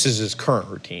 hour. This is his current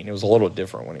routine. It was a little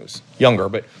different when he was younger,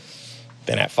 but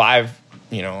then at 5,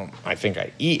 I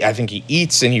think he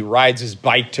eats and he rides his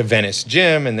bike to Venice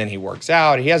Gym and then he works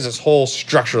out. He has this whole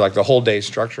structure, like the whole day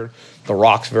structure. The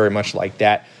Rock's very much like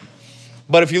that.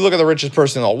 But if you look at the richest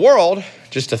person in the world,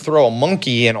 just to throw a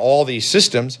monkey in all these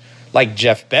systems, like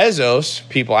Jeff Bezos,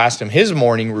 people asked him his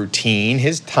morning routine,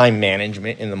 his time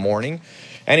management in the morning.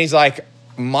 And he's like,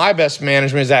 my best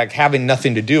management is like having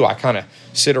nothing to do. I kind of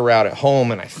sit around at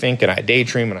home and I think and I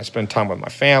daydream and I spend time with my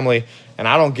family. And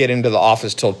I don't get into the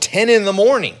office till 10 a.m.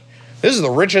 This is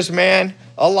the richest man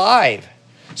alive.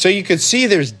 So you could see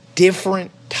there's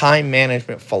different time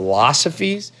management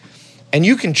philosophies, and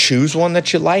you can choose one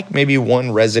that you like. Maybe one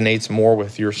resonates more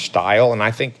with your style, and I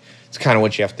think it's kind of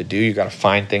what you have to do. You got to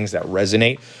find things that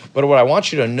resonate. But what I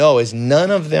want you to know is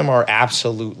none of them are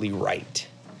absolutely right.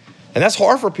 And that's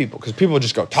hard for people because people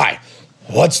just go, Ty,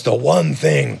 what's the one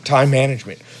thing, time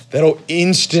management, that'll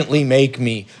instantly make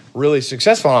me really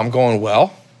successful? And I'm going,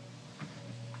 well,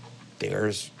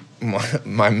 there's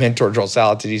my mentor, Joel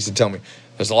Salatin, used to tell me,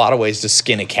 there's a lot of ways to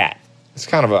skin a cat. It's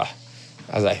kind of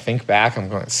as I think back, I'm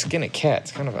going, skin a cat.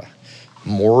 It's kind of a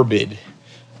morbid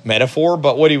metaphor.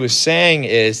 But what he was saying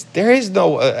is there is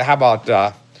no,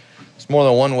 it's more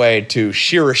than one way to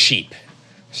shear a sheep.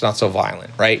 It's not so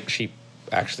violent, right? Sheep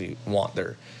actually want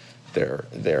their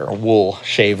wool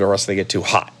shaved or else they get too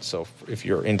hot. So if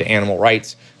you're into animal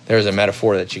rights, there's a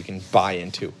metaphor that you can buy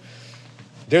into.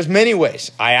 There's many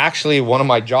ways. One of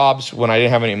my jobs when I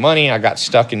didn't have any money, I got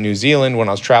stuck in New Zealand when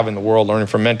I was traveling the world learning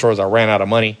from mentors. I ran out of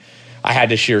money. I had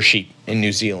to shear sheep in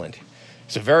New Zealand.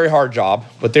 It's a very hard job,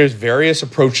 but there's various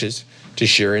approaches to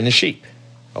shearing the sheep,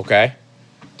 okay?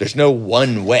 There's no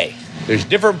one way. There's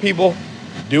different people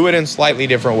do it in slightly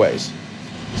different ways.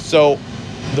 So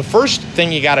the first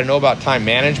thing you got to know about time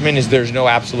management is there's no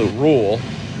absolute rule.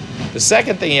 The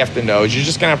second thing you have to know is you're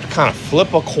just going to have to kind of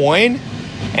flip a coin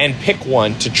and pick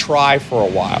one to try for a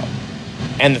while.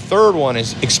 And the third one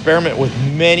is experiment with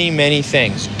many, many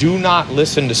things. Do not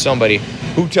listen to somebody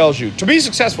who tells you to be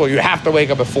successful, you have to wake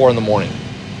up at 4 a.m.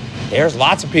 There's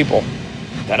lots of people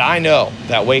that I know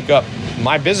that wake up.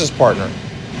 My business partner,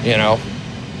 he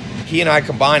and I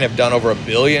combined have done over $1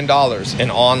 billion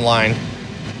in online,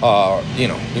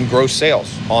 in gross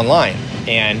sales online.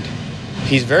 And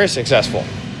he's very successful.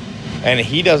 And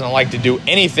he doesn't like to do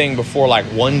anything before like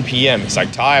 1 p.m. It's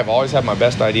like, Ty, I've always had my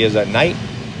best ideas at night.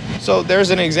 So there's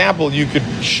an example. You could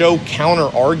show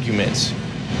counter arguments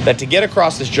that to get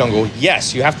across this jungle,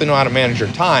 yes, you have to know how to manage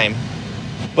your time,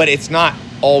 but it's not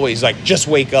always like just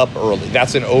wake up early.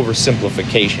 That's an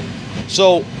oversimplification.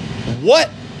 So what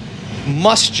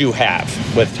must you have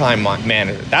with time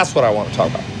management? That's what I want to talk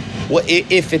about. Well,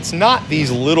 if it's not these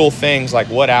little things like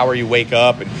what hour you wake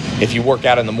up and if you work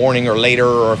out in the morning or later,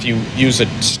 or if you use a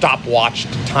stopwatch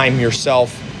to time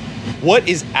yourself, what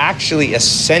is actually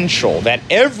essential that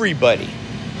everybody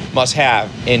must have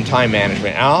in time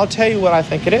management? And I'll tell you what I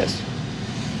think it is.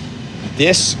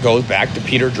 This goes back to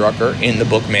Peter Drucker in the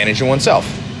book Managing Oneself.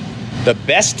 The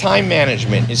best time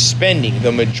management is spending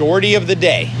the majority of the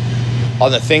day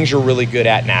on the things you're really good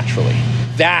at naturally.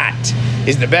 That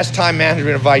is the best time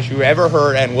management advice you ever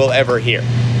heard and will ever hear.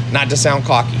 Not to sound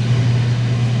cocky.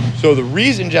 So the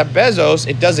reason Jeff Bezos,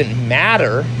 it doesn't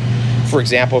matter, for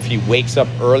example, if he wakes up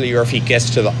early or if he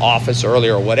gets to the office early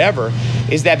or whatever,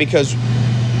 is that because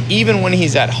even when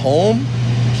he's at home,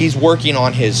 he's working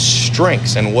on his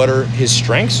strengths. And what are his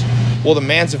strengths? Well, the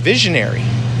man's a visionary.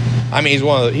 I mean,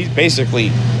 he's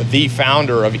basically the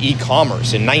founder of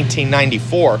e-commerce. In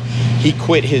 1994, he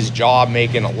quit his job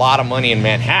making a lot of money in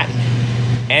Manhattan,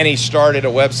 and he started a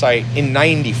website in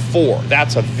 94.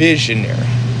 That's a visionary.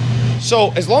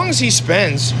 So as long as he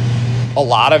spends a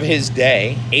lot of his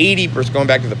day, 80%, going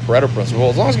back to the Pareto principle,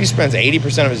 as long as he spends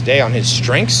 80% of his day on his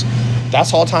strengths,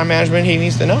 that's all time management he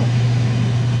needs to know.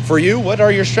 For you, what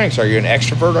are your strengths? Are you an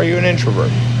extrovert? Are you an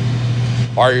introvert?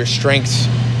 Are your strengths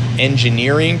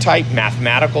engineering type,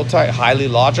 mathematical type, highly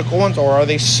logical ones, or are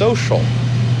they social?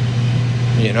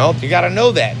 You got to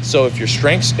know that. So if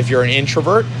you're an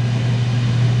introvert,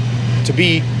 to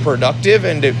be productive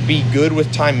and to be good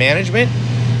with time management,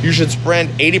 you should spend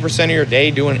 80% of your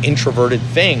day doing introverted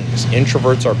things.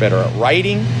 Introverts are better at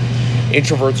writing.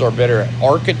 Introverts are better at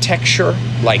architecture,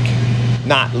 like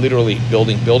not literally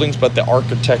building buildings, but the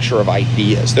architecture of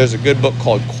ideas. There's a good book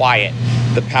called Quiet,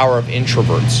 The Power of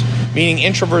Introverts, meaning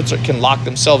introverts can lock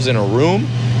themselves in a room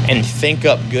and think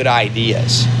up good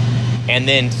ideas and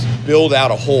then build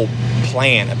out a whole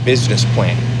plan, a business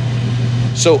plan.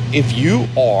 So if you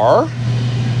are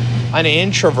an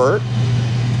introvert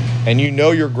and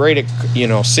you're great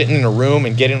at sitting in a room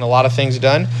and getting a lot of things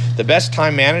done, the best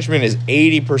time management is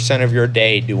 80% of your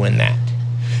day doing that.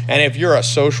 And if you're a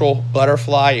social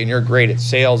butterfly and you're great at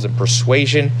sales and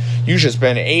persuasion, you should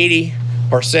spend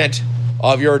 80%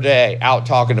 of your day out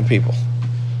talking to people.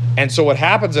 And so what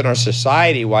happens in our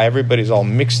society, why everybody's all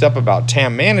mixed up about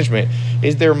time management,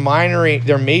 is they're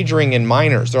majoring in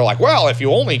minors. They're like, well, if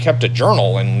you only kept a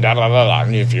journal and da da da da,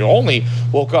 and if you only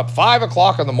woke up 5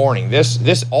 o'clock in the morning,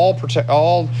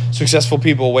 all successful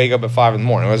people wake up at 5 in the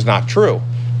morning. Well, it's not true,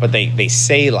 but they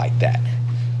say like that.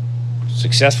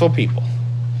 Successful people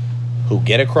who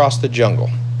get across the jungle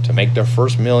to make their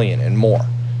first million and more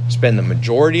spend the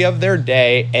majority of their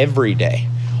day every day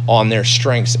on their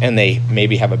strengths, and they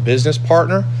maybe have a business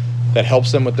partner that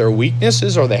helps them with their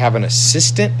weaknesses, or they have an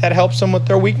assistant that helps them with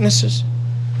their weaknesses.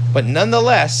 But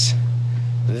nonetheless,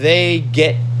 they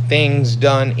get things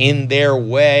done in their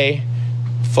way,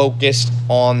 focused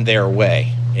on their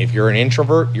way. If you're an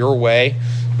introvert, your way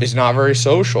is not very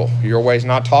social. Your way is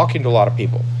not talking to a lot of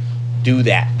people. Do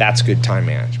that. That's good time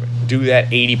management. Do that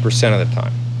 80% of the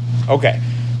time. Okay,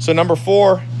 so number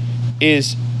 4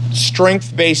 is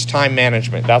strength-based time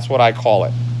management. That's what I call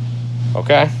it.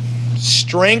 Okay?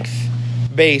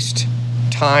 Strength-based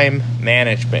time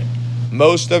management.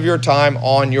 Most of your time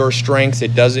on your strengths.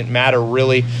 It doesn't matter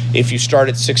really if you start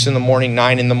at 6 in the morning,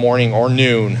 9 in the morning, or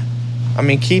noon. I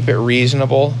mean, keep it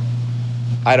reasonable.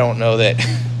 I don't know that,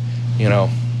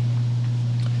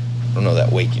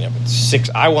 waking up at 6.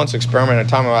 I once experimented a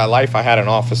time in my life. I had an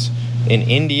office in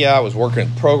India. I was working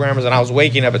with programmers, and I was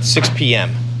waking up at 6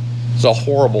 p.m. It's a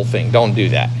horrible thing. Don't do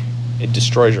that. It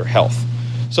destroys your health.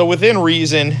 So within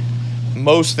reason,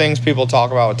 most things people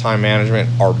talk about with time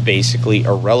management are basically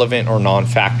irrelevant or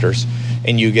non-factors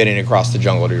in you getting across the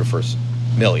jungle to your first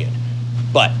million.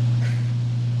 But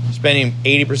spending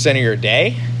 80% of your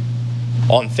day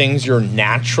on things you're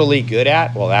naturally good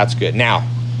at, well, that's good. Now,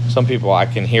 some people, I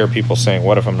can hear people saying,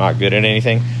 what if I'm not good at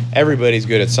anything? Everybody's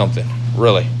good at something,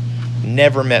 really.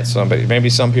 Never met somebody. Maybe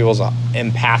some people's an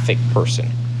empathic person.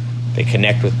 They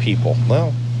connect with people.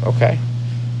 Well, okay.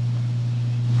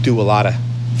 Do a lot of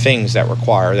things that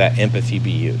require that empathy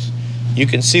be used. You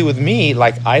can see with me,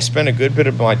 like, I spend a good bit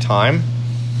of my time.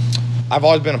 I've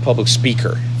always been a public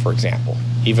speaker, for example,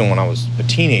 even when I was a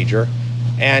teenager.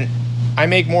 And I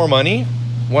make more money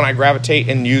when I gravitate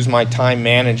and use my time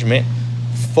management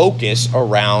focus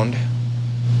around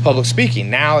public speaking.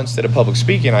 Now, instead of public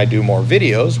speaking, I do more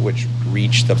videos, which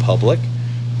reach the public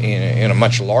in a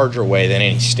much larger way than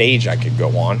any stage I could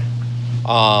go on.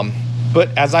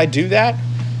 But as I do that,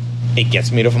 it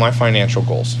gets me to my financial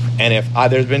goals. And if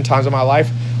there's been times in my life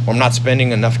where I'm not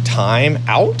spending enough time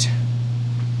out,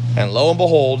 and lo and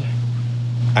behold,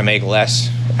 I make less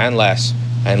and less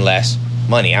and less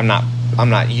money. I'm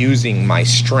not using my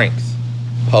strength,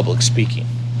 public speaking,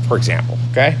 for example,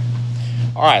 okay?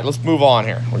 All right, let's move on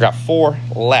here. We got 4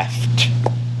 left.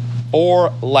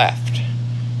 4 left.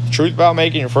 The truth about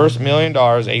making your first $1 million,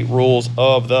 8 rules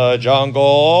of the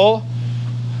jungle.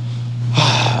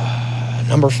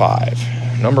 Number 5.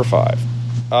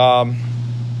 I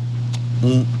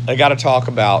got to talk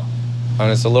about,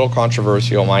 and it's a little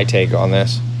controversial, my take on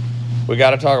this. We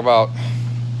got to talk about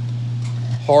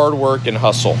hard work and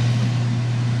hustle.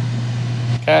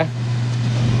 Okay?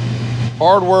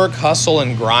 Hard work, hustle,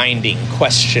 and grinding,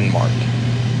 question mark.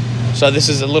 So this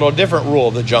is a little different rule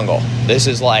of the jungle. This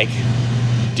is like,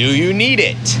 do you need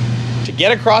it to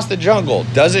get across the jungle?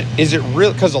 Is it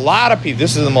real? Because a lot of people,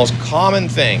 this is the most common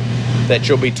thing that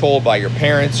you'll be told by your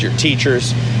parents, your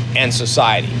teachers, and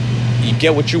society. You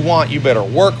get what you want, you better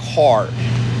work hard.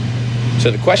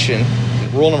 So the question,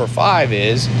 rule number 5,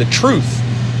 is the truth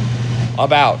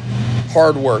about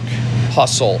hard work,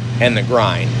 hustle, and the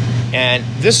grind. And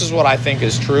this is what I think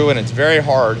is true, and it's very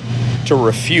hard to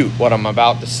refute what I'm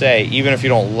about to say, even if you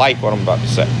don't like what I'm about to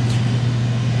say.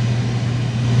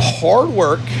 Hard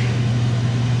work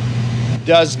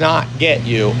does not get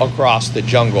you across the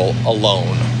jungle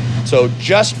alone. So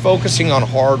just focusing on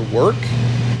hard work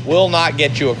will not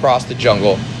get you across the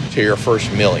jungle to your first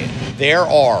 $1 million. There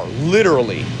are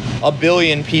literally 1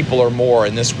 billion people or more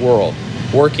in this world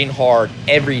working hard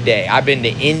every day. I've been to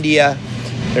India.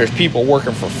 There's people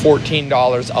working for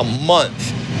 $14 a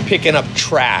month, picking up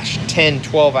trash 10,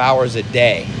 12 hours a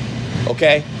day.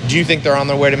 Okay? Do you think they're on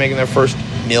their way to making their first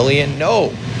 $1 million?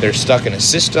 No. They're stuck in a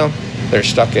system. They're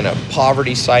stuck in a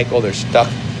poverty cycle. They're stuck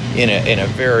in a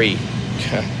very,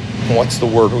 what's the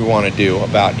word we want to do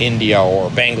about India or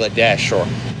Bangladesh or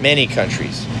many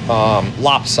countries?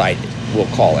 Lopsided, we'll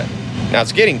call it. Now,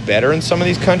 it's getting better in some of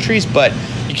these countries, but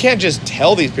you can't just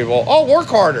tell these people, oh, work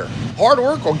harder. Hard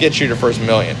work will get you to first $1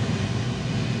 million.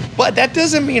 But that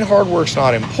doesn't mean hard work's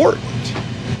not important,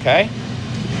 okay?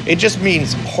 It just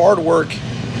means hard work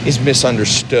is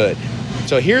misunderstood.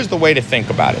 So here's the way to think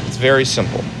about it. It's very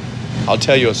simple. I'll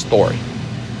tell you a story.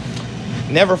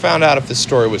 Never found out if this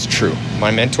story was true.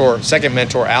 My mentor, second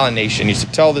mentor, Alan Nation, used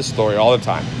to tell this story all the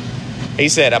time. He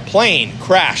said a plane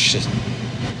crashed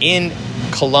in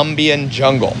Colombian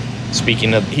jungle.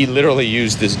 Speaking of, he literally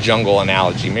used this jungle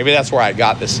analogy. Maybe that's where I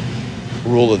got this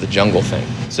rule of the jungle thing.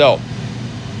 So,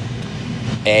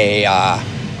 a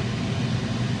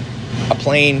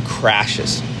plane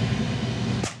crashes.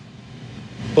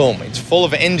 Boom. It's full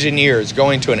of engineers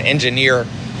going to an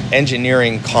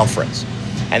engineering conference.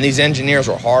 And these engineers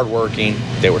were hardworking.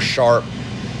 They were sharp.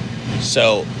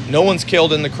 So no one's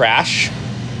killed in the crash.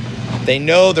 They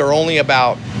know they're only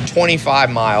about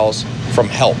 25 miles from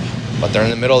help, but they're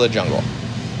in the middle of the jungle.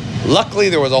 Luckily,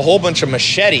 there was a whole bunch of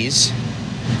machetes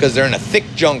because they're in a thick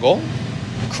jungle,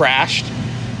 crashed.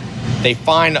 They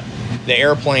find the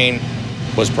airplane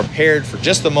was prepared for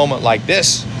just a moment like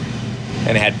this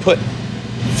and had put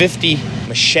 50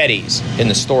 machetes in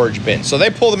the storage bin. So they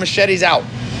pull the machetes out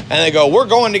and they go, we're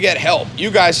going to get help.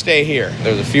 You guys stay here.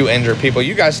 There's a few injured people.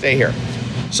 You guys stay here.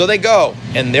 So they go,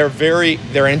 and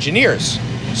they're engineers.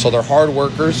 So they're hard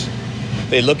workers.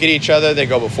 They look at each other. They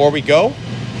go, before we go,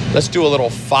 let's do a little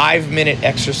 5-minute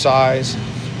exercise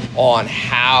on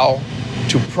how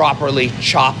to properly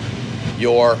chop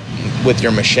with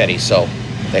your machete. So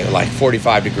they like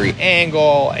 45-degree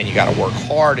angle, and you got to work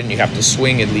hard, and you have to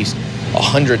swing at least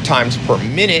 100 times per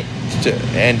minute.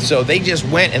 And so they just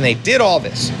went and they did all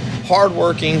this.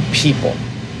 Hardworking people.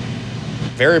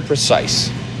 Very precise.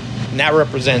 And that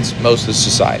represents most of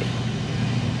society.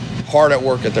 hard at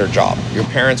work at their job. Your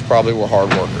parents probably were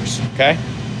hard workers, okay?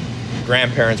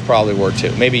 Grandparents probably were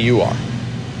too. Maybe you are.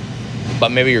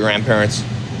 But maybe your grandparents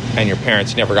and your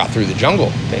parents never got through the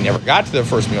jungle. They never got to their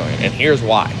first million. And here's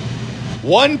why.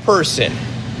 One person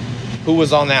who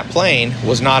was on that plane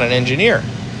was not an engineer.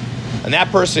 And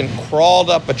that person crawled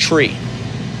up a tree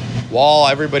while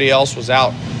everybody else was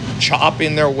out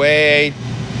chopping their way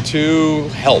to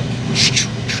help.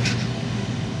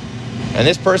 And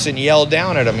this person yelled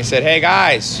down at him. He said, hey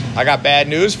guys, I got bad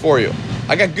news for you.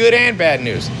 I got good and bad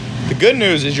news. The good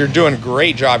news is you're doing a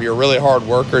great job. You're really hard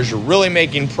workers. You're really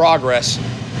making progress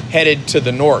headed to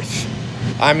the north.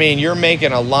 I mean, you're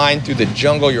making a line through the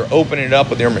jungle. You're opening it up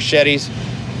with your machetes.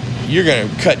 You're going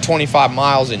to cut 25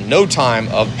 miles in no time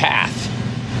of path.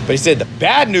 But he said the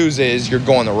bad news is you're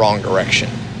going the wrong direction.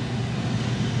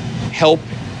 Help.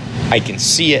 I can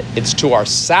see it. It's to our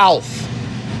south.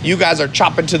 You guys are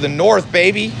chopping to the north,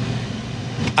 baby.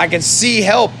 I can see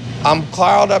help. I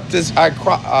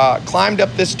climbed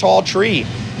up this tall tree.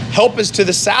 Help is to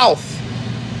the south.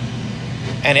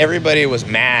 And everybody was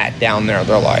mad down there.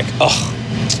 They're like, oh,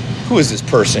 who is this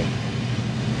person?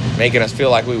 Making us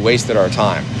feel like we wasted our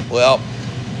time. Well,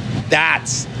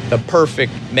 that's the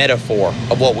perfect metaphor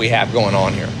of what we have going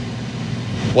on here.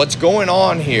 What's going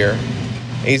on here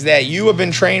is that you have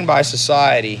been trained by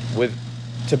society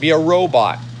to be a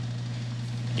robot.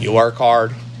 You work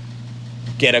hard,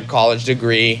 get a college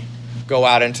degree, go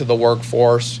out into the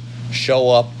workforce, show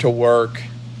up to work,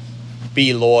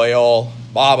 be loyal,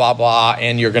 blah, blah, blah,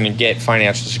 and you're going to get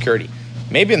financial security.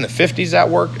 Maybe in the 50s that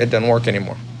worked. It doesn't work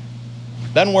anymore.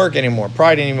 Doesn't work anymore.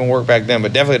 Probably didn't even work back then,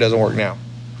 but definitely doesn't work now.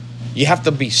 You have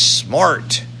to be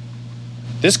smart.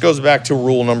 This goes back to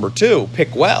rule number 2,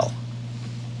 pick well.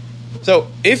 So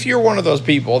if you're one of those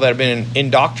people that have been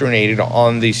indoctrinated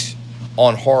on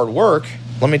hard work,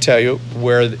 let me tell you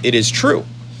where it is true.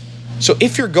 So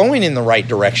if you're going in the right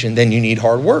direction, then you need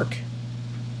hard work.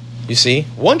 You see,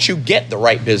 once you get the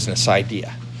right business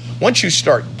idea, once you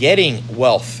start getting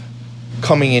wealth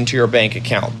coming into your bank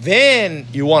account, then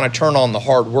you want to turn on the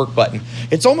hard work button.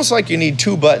 It's almost like you need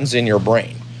 2 buttons in your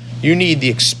brain. You need the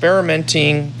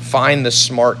experimenting, find the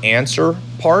smart answer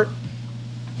part,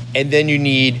 and then you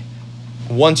need,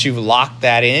 once you've locked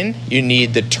that in, you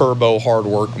need the turbo hard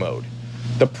work mode.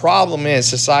 The problem is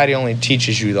society only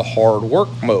teaches you the hard work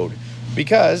mode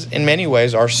because in many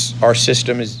ways our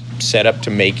system is set up to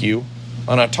make you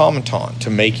an automaton, to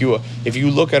make you if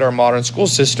you look at our modern school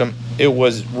system, it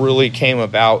really came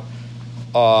about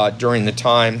during the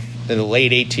time in the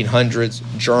late 1800s,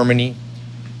 Germany.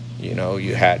 You know,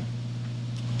 you had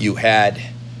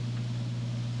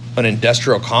an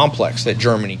industrial complex that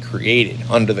Germany created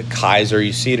under the Kaiser.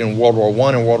 You see it in World War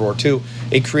I and World War II.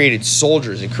 It created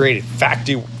soldiers. It created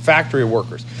factory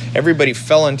workers. Everybody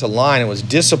fell into line and was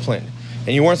disciplined.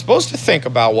 And you weren't supposed to think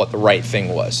about what the right thing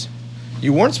was.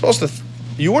 You weren't supposed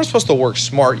to work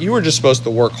smart. You were just supposed to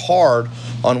work hard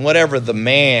on whatever the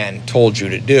man told you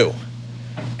to do.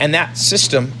 And that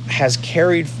system has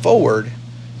carried forward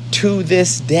to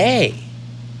this day.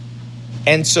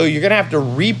 And so you're going to have to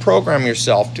reprogram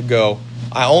yourself to go,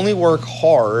 I only work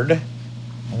hard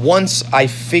once I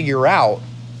figure out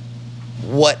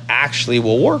what actually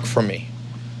will work for me.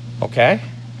 Okay?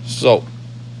 So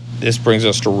this brings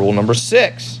us to rule number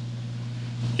 6.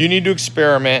 You need to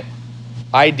experiment,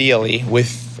 ideally,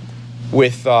 with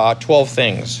 12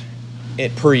 things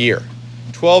per year.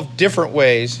 12 different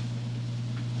ways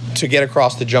to get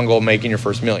across the jungle making your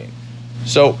first million.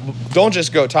 So don't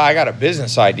just go, Ty, I got a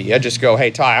business idea. Just go,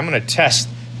 hey, Ty, I'm going to test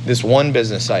this one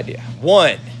business idea.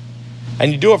 One.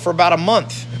 And you do it for about a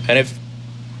month. And if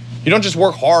you don't just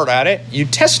work hard at it, you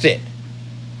test it.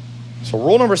 So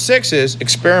rule number 6 is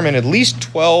experiment at least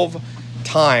 12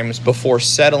 times before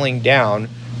settling down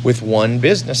with one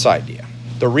business idea.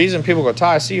 The reason people go,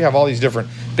 Ty, I see you have all these different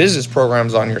business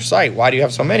programs on your site. Why do you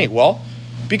have so many? Well,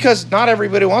 because not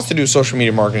everybody wants to do social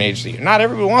media marketing agency. Not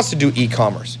everybody wants to do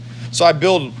e-commerce. So I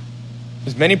build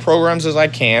as many programs as I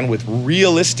can with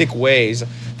realistic ways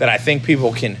that I think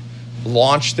people can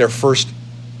launch their first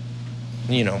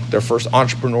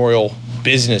entrepreneurial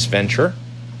business venture.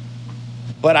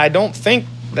 But I don't think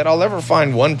that I'll ever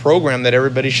find one program that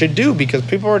everybody should do because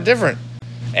people are different.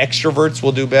 Extroverts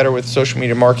will do better with social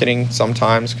media marketing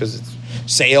sometimes because it's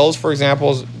sales, for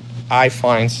example, I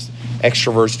find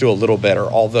extroverts do a little better,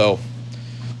 although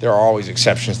there are always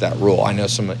exceptions to that rule. I know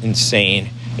some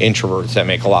insane introverts that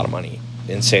make a lot of money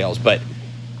in sales. But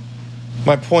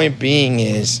my point being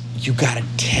is you got to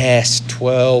test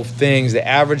 12 things. The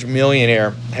average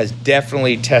millionaire has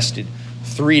definitely tested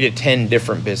 3 to 10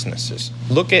 different businesses.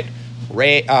 Look at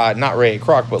not Ray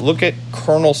Kroc, but look at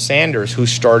Colonel Sanders, who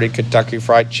started Kentucky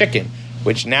Fried Chicken,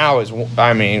 which now is,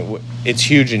 I mean, it's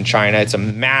huge in China. It's a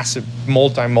massive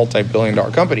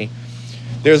multi-billion-dollar company.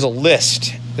 There's a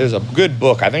list. There's a good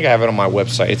book. I think I have it on my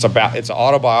website. It's an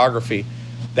autobiography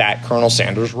that Colonel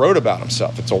Sanders wrote about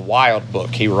himself. It's a wild book.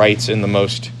 He writes in the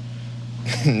most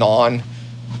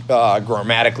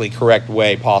grammatically correct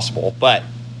way possible. But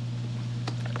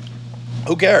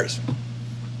who cares?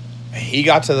 He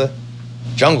got to the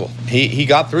jungle. He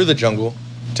got through the jungle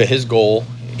to his goal.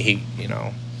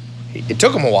 It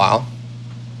took him a while.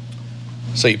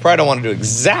 So you probably don't want to do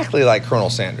exactly like Colonel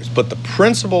Sanders. But the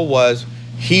principle was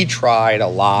he tried a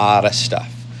lot of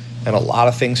stuff. And a lot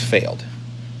of things failed.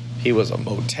 He was a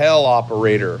motel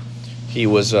operator. He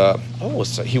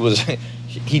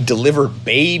delivered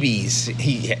babies.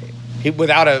 He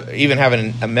without even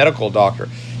having a medical doctor.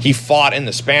 He fought in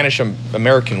the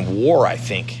Spanish-American War, I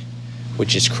think,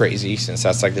 which is crazy since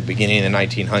that's like the beginning of the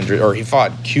 1900s. Or he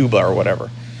fought Cuba or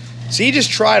whatever. So he just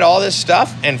tried all this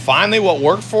stuff, and finally what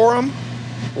worked for him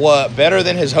was better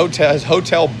than his hotel. His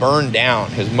hotel burned down.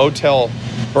 His motel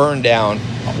burned down.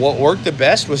 What worked the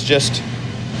best was just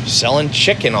selling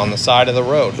chicken on the side of the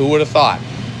road. Who would have thought?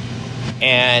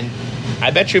 And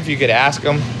I bet you if you could ask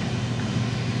him,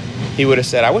 he would have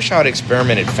said, I wish I had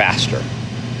experimented faster.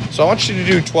 So I want you to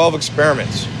do 12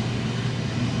 experiments.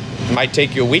 It might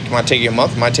take you a week, it might take you a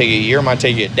month, it might take you a year, it might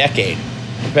take you a decade.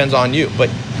 Depends on you. But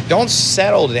don't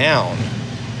settle down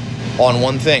on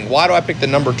one thing. Why do I pick the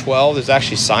number 12? There's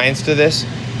actually science to this.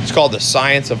 It's called the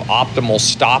science of optimal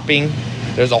stopping.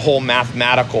 There's a whole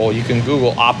mathematical, you can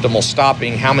Google optimal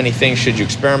stopping. How many things should you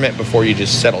experiment before you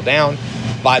just settle down?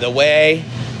 By the way,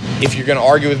 if you're going to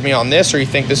argue with me on this or you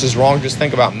think this is wrong, just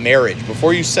think about marriage.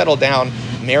 Before you settle down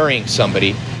marrying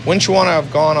somebody, wouldn't you want to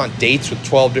have gone on dates with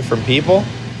 12 different people?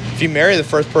 If you marry the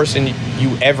first person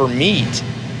you ever meet,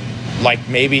 like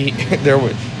maybe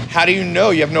how do you know?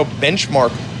 You have no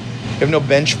benchmark.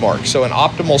 So in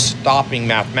optimal stopping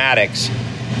mathematics,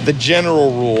 the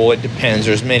general rule, it depends.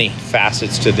 There's many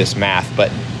facets to this math,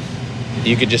 but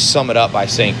you could just sum it up by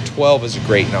saying 12 is a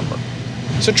great number.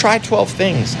 So try 12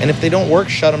 things, and if they don't work,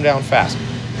 shut them down fast.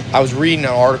 I was reading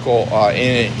an article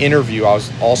in an interview I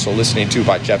was also listening to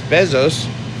by Jeff Bezos,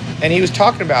 and he was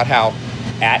talking about how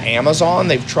at Amazon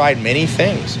they've tried many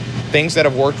things. Things that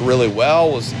have worked really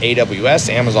well was AWS,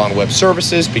 Amazon Web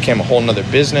Services, became a whole nother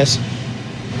business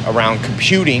around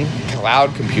computing,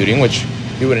 cloud computing, which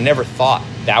you would have never thought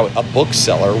that a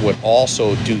bookseller would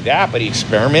also do that, but he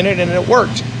experimented and it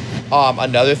worked.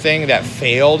 Another thing that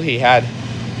failed, he had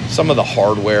some of the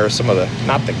hardware,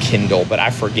 not the Kindle, but I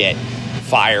forget,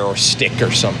 Fire or Stick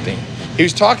or something. He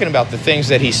was talking about the things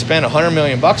that he spent $100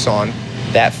 million on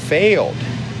that failed.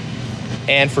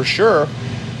 And for sure,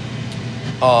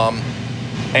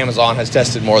 Amazon has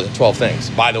tested more than 12 things.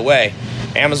 By the way,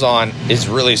 Amazon is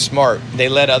really smart. They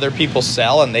let other people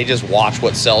sell and they just watch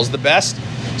what sells the best.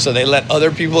 So they let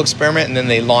other people experiment and then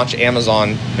they launch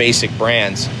Amazon basic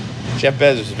brands. Jeff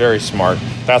Bezos is very smart.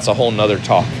 That's a whole nother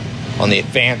talk on the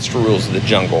advanced rules of the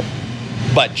jungle.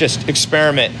 But just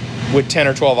experiment with 10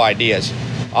 or 12 ideas.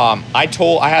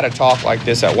 I had a talk like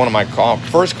this at one of my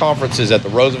first conferences at the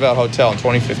Roosevelt Hotel in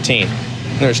 2015.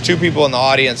 And there's two people in the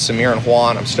audience, Samir and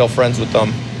Juan. I'm still friends with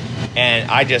them. And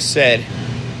I just said,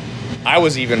 I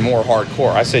was even more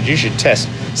hardcore. I said, you should test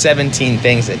 17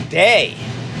 things a day.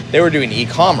 They were doing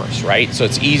e-commerce, right? So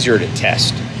it's easier to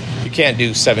test. You can't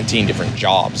do 17 different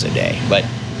jobs a day. But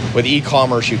with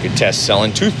e-commerce, you could test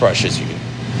selling toothbrushes. You can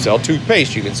sell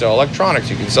toothpaste. You can sell electronics.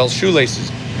 You can sell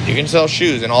shoelaces. You can sell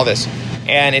shoes and all this.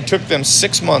 And it took them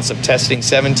 6 months of testing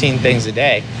 17 things a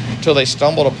day until they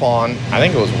stumbled upon, I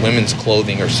think it was women's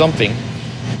clothing or something,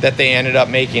 that they ended up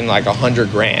making like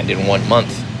 $100,000 in 1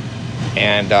 month.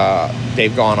 And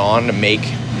they've gone on to make,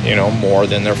 more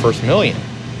than their first million.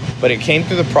 But it came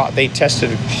through they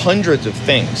tested hundreds of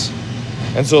things.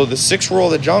 And so the sixth rule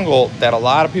of the jungle that a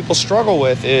lot of people struggle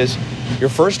with is your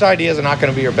first idea is not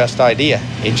going to be your best idea.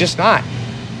 It's just not.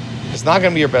 It's not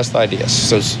going to be your best idea.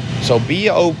 So be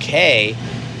okay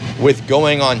with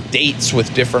going on dates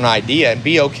with different ideas, and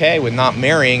be okay with not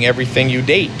marrying everything you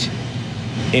date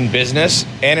in business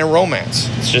and in romance.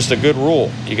 It's just a good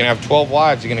rule. You're going to have 12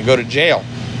 wives. You're going to go to jail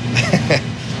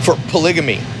for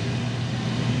polygamy.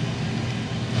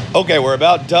 Okay, we're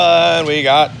about done. We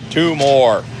got 2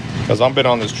 more because I've been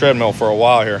on this treadmill for a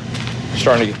while here. I'm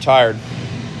starting to get tired.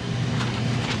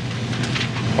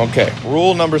 Okay,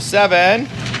 rule number 7.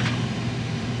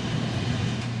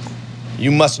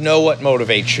 You must know what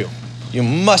motivates you. You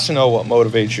must know what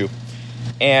motivates you.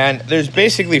 And there's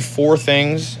basically 4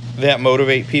 things that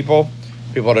motivate people.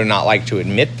 People do not like to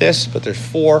admit this, but there's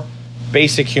 4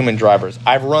 basic human drivers.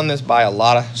 I've run this by a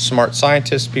lot of smart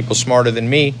scientists, people smarter than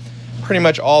me. Pretty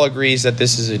much all agrees that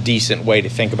this is a decent way to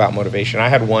think about motivation. I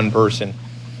had one person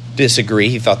disagree.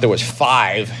 He thought there was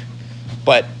 5,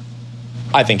 but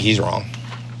I think he's wrong.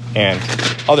 And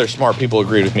other smart people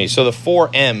agreed with me. So the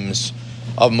 4 M's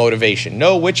of motivation.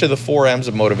 Know which of the 4 M's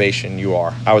of motivation you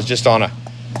are. I was on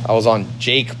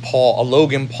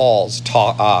Logan Paul's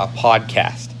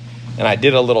podcast, and I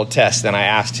did a little test, and I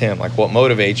asked him, like, what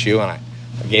motivates you? And I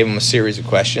gave him a series of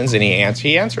questions, and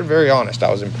he answered very honest.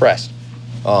 I was impressed.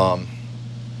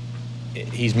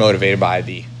 He's motivated by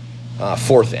the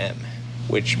 4th M,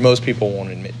 which most people won't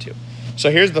admit to. So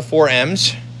here's the 4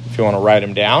 M's, if you want to write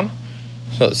them down.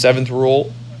 So the 7th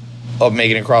rule of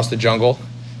making it across the jungle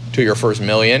to your first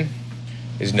million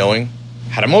is knowing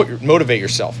how to motivate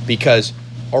yourself. Because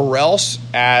or else,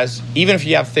 even if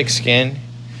you have thick skin,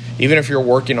 even if you're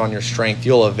working on your strength,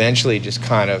 you'll eventually just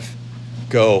kind of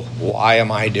go, why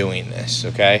am I doing this,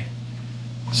 okay?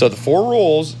 So the 4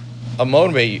 rules of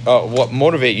what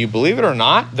motivate you, believe it or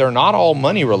not, they're not all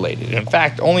money related. In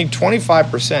fact, only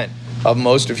 25% of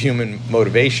most of human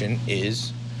motivation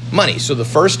is money. So the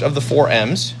first of the 4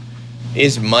 M's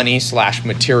is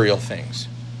money/material things.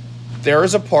 There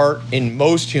is a part in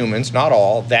most humans, not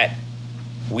all, that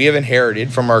we have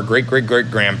inherited from our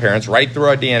great-great-great-grandparents right through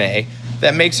our DNA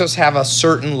that makes us have a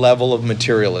certain level of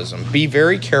materialism. Be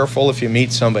very careful if you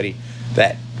meet somebody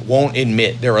that won't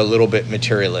admit they're a little bit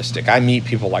materialistic. I meet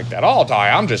people like that all the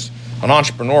time. I'm just an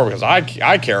entrepreneur because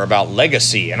I care about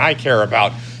legacy and I care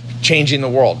about changing the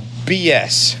world.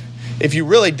 BS. If you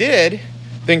really did,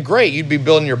 then great. You'd be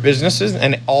building your businesses,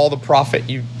 and all the profit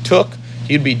you took,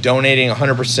 you'd be donating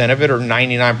 100% of it or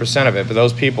 99% of it, but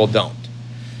those people don't.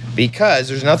 Because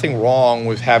there's nothing wrong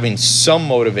with having some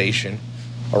motivation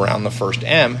around the first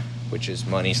M, which is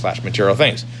money/material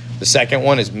things. The second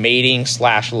one is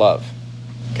mating/love.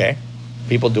 Okay?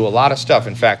 People do a lot of stuff.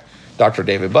 In fact, Dr.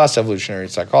 David Buss, evolutionary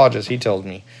psychologist, he tells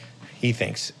me he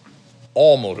thinks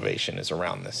all motivation is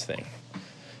around this thing.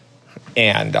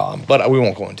 And but we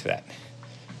won't go into that.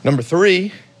 Number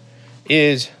 3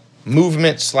 is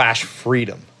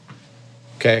movement/freedom.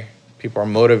 Okay? People are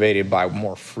motivated by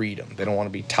more freedom. They don't want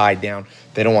to be tied down.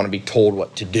 They don't want to be told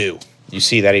what to do. You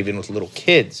see that even with little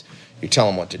kids. You tell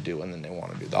them what to do, and then they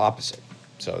want to do the opposite.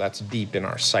 So that's deep in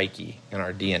our psyche, in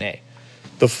our DNA.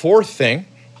 The 4th thing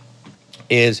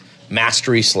is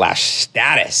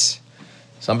mastery/status.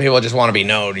 Some people just want to be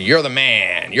known. You're the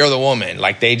man. You're the woman.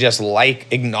 Like they just like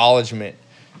acknowledgement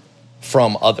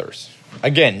from others.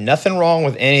 Again, nothing wrong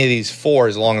with any of these 4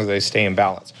 as long as they stay in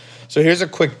balance. So here's a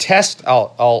quick test.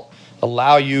 I'll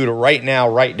allow you to right now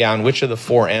write down which of the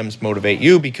 4 M's motivate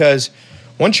you, because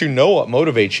once you know what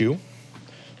motivates you,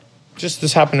 just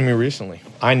this happened to me recently.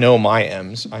 I know my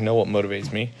M's. I know what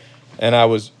motivates me. And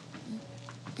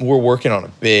we're working on a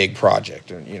big project.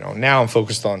 And, now I'm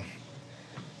focused on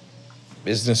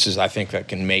businesses I think that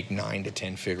can make 9 to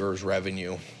 10 figures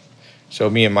revenue. So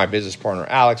me and my business partner,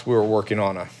 Alex, we were working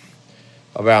on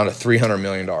around a $300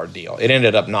 million deal. It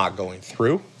ended up not going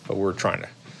through, but we're trying to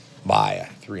buy a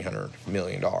 $300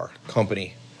 million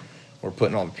company. We're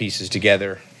putting all the pieces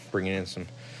together, bringing in some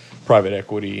private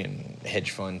equity and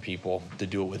hedge fund people to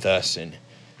do it with us, and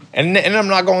I'm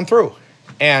not going through.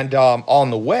 And on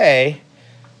the way,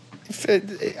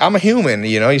 I'm a human,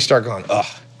 you start going,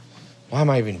 why am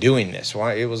I even doing this?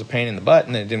 Why it was a pain in the butt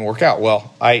and it didn't work out.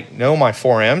 Well, I know my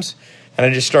 4 M's, and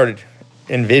I just started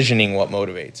envisioning what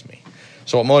motivates me.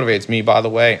 So what motivates me, by the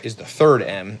way, is the 3rd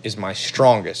M, is my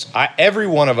strongest. Every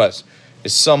one of us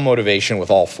is some motivation with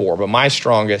all 4, but my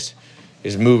strongest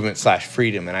is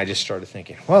movement/freedom. And I just started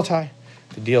thinking, well, Ty,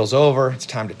 the deal's over. It's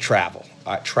time to travel.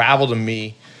 Travel to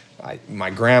me.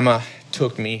 My grandma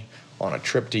took me on a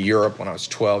trip to Europe when I was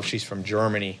 12. She's from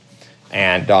Germany,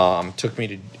 and took me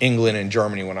to England and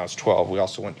Germany when I was 12. We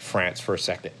also went to France for a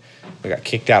second. We got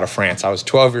kicked out of France. I was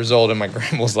 12 years old, and my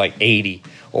grandma was like 80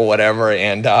 or whatever,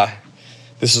 and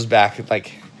this was back,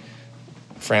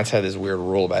 France had this weird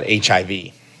rule about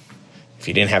HIV. If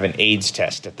you didn't have an AIDS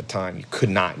test at the time, you could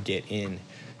not get in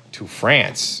to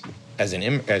France we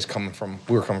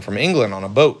were coming from England on a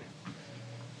boat,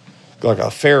 like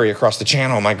a ferry across the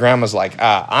channel. My grandma's like,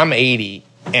 I'm 80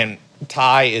 and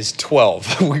Ty is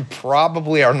 12. We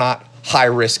probably are not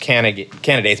high-risk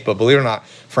candidates, but believe it or not,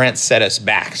 France set us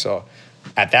back. So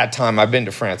at that time, I've been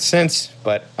to France since,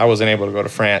 but I wasn't able to go to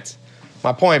France.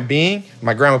 My point being,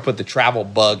 my grandma put the travel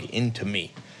bug into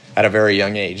me at a very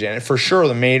young age. And for sure,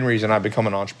 the main reason I become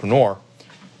an entrepreneur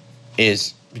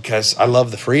is because I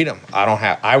love the freedom.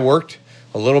 I worked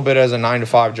a little bit as a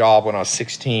 9-to-5 job when I was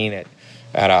 16 at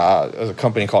at a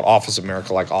company called Office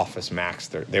America, like Office Max.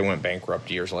 They went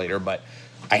bankrupt years later, but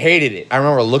I hated it. I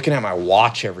remember looking at my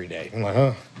watch every day. I'm like,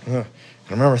 I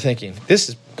remember thinking, this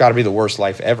has got to be the worst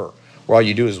life ever, where all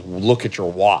you do is look at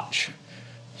your watch.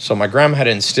 So my grandma had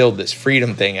instilled this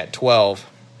freedom thing at 12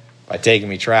 by taking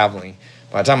me traveling.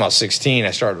 By the time I was 16,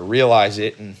 I started to realize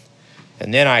it, and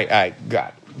then I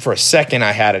got, for a second,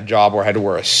 I had a job where I had to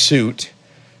wear a suit.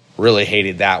 Really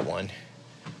hated that one.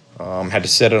 Had to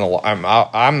set an alarm.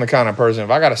 I'm the kind of person, if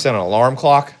I got to set an alarm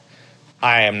clock,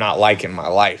 I am not liking my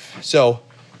life. So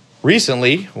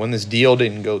recently, when this deal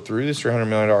didn't go through, this $300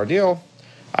 million deal,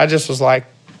 I just was like,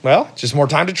 well, just more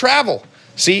time to travel.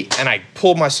 See, and I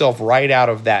pulled myself right out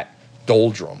of that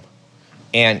doldrum.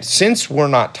 And since we're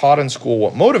not taught in school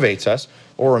what motivates us,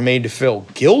 or we're made to feel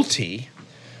guilty,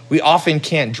 we often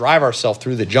can't drive ourselves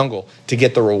through the jungle to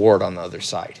get the reward on the other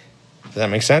side. Does that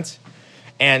make sense?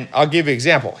 And I'll give you an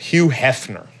example. Hugh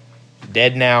Hefner,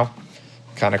 dead now,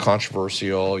 kind of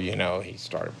controversial, he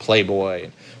started Playboy.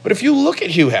 But if you look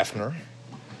at Hugh Hefner,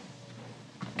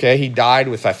 okay, he died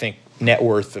with, I think, net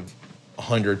worth of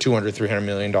 $100, $200, $300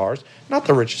 million. Not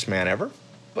the richest man ever,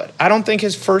 but I don't think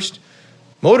his first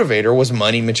motivator was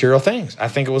money, material things. I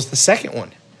think it was the second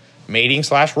one,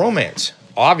 mating/romance,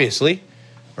 obviously,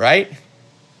 right?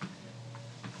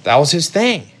 That was his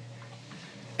thing.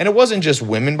 And it wasn't just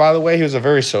women, by the way. He was a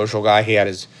very social guy. He had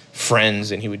his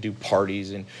friends, and he would do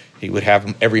parties, and he would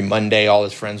have every Monday, all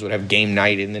his friends would have game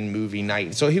night and then movie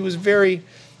night. So he was very,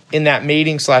 in that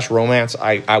mating/romance,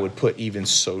 I would put even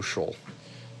social,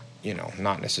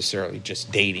 not necessarily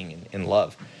just dating and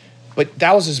love. But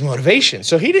that was his motivation.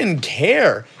 So he didn't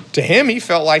care. To him, he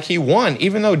felt like he won.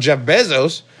 Even though Jeff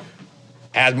Bezos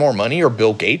had more money, or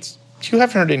Bill Gates, Hugh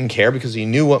Hefner didn't care because he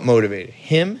knew what motivated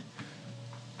him.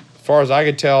 As far as I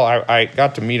could tell, I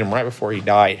got to meet him right before he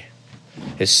died.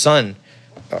 His son,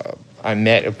 I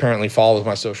met, apparently follows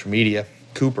my social media,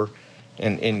 Cooper,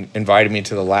 and invited me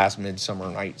to the last Midsummer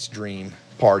Night's Dream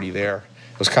party there.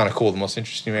 It was kind of cool. The most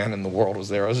interesting man in the world was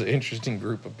there. It was an interesting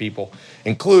group of people,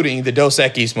 including the Dos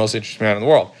Equis most interesting man in the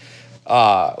world,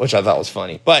 which I thought was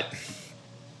funny. But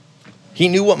he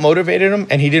knew what motivated him,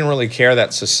 and he didn't really care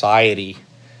that society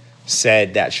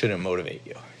said that shouldn't motivate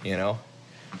you,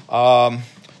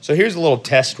 So here's a little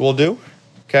test we'll do,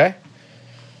 okay?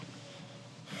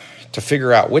 To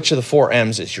figure out which of the 4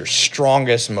 M's is your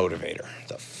strongest motivator.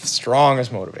 The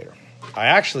strongest motivator. I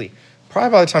actually,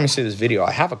 probably by the time you see this video,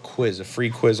 I have a free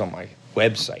quiz on my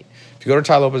website. If you go to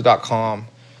tylopez.com,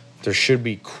 there should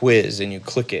be quiz, and you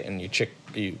click it, and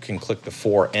you can click the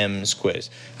 4 M's quiz.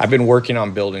 I've been working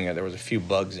on building it. There was a few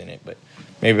bugs in it, but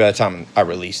maybe by the time I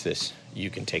release this, you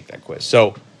can take that quiz.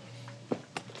 So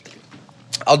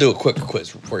I'll do a quick quiz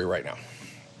for you right now.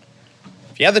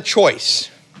 If you had the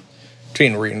choice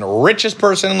between being the richest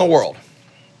person in the world,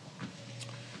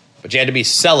 but you had to be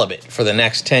celibate for the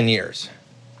next 10 years,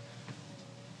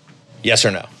 yes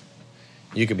or no?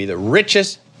 You could be the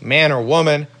richest man or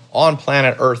woman on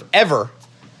planet Earth ever,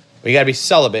 but you got to be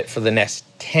celibate for the next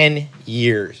 10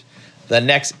 years, the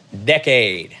next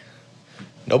decade.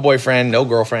 No boyfriend, no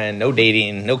girlfriend, no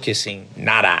dating, no kissing,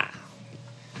 nada.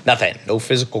 Nothing, no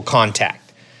physical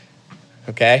contact.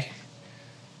 Okay?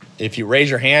 If you raise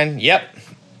your hand, yep,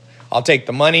 I'll take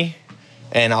the money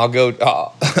and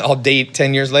I'll date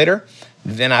 10 years later,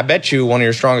 then I bet you one of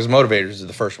your strongest motivators is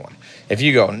the first one. If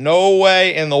you go, no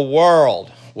way in the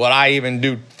world would I even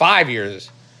do 5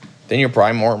 years, then you're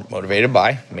probably more motivated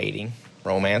by mating,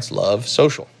 romance, love,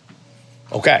 social.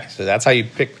 Okay, so that's how you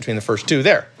pick between the first 2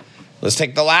 there. Let's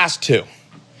take the last 2.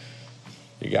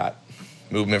 You got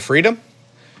movement freedom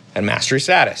and mastery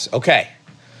status. Okay.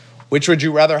 Which would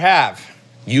you rather have?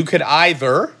 You could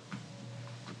either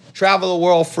travel the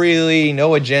world freely,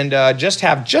 no agenda, just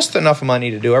have just enough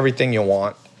money to do everything you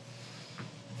want,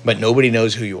 but nobody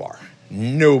knows who you are.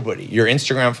 Nobody. Your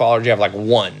Instagram followers, you have like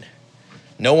 1.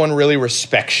 No one really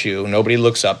respects you. Nobody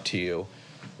looks up to you.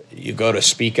 You go to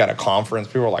speak at a conference,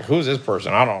 people are like, who's this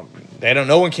person?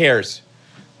 No one cares.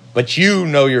 But you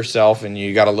know yourself, and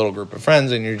you got a little group of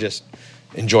friends, and you're just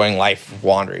enjoying life,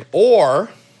 wandering. Or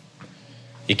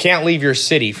you can't leave your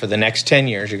city for the next 10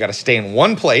 years. You got to stay in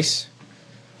one place,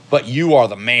 but you are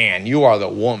the man. You are the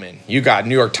woman. You got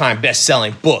New York Times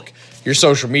best-selling book. Your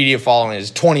social media following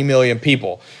is 20 million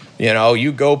people.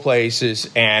 You go places,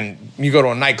 and you go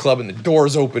to a nightclub, and the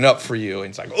doors open up for you,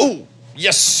 and it's like, oh,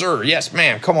 yes, sir. Yes,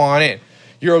 ma'am. Come on in.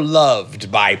 You're loved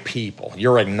by people.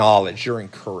 You're acknowledged. You're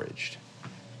encouraged.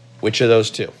 Which of those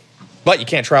 2? But you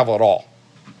can't travel at all.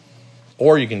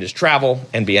 Or you can just travel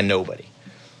and be a nobody.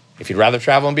 If you'd rather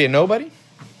travel and be a nobody,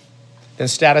 then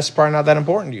status is probably not that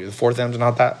important to you. The 4th M's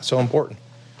not that so important.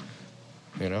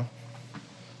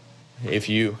 This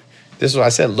is what I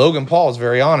said. Logan Paul is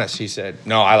very honest. He said,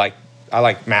 no, I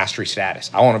like mastery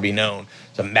status. I want to be known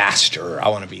as a master. I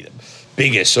want to be the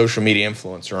biggest social media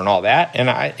influencer and all that. And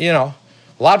a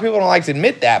lot of people don't like to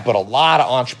admit that, but a lot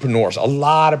of entrepreneurs, a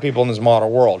lot of people in this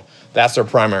modern world, that's their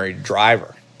primary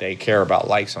driver. They care about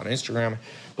likes on Instagram.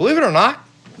 Believe it or not,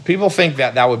 people think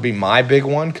that would be my big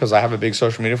one because I have a big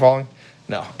social media following.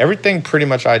 No, everything pretty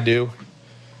much I do,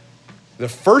 the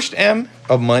first M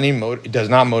of money does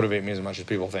not motivate me as much as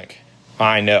people think.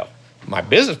 I know. My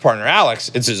business partner, Alex,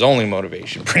 it's his only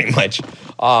motivation, pretty much.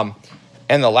 And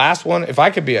the last one, if I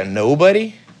could be a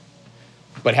nobody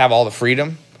but have all the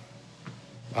freedom,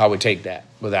 I would take that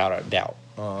without a doubt.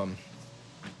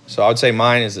 So I would say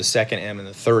mine is the second M and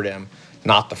the third M,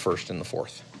 not the first and the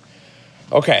fourth.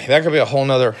 Okay, that could be a whole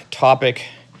nother topic,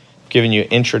 giving you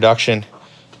introduction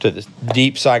to the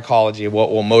deep psychology of what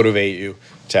will motivate you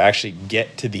to actually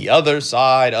get to the other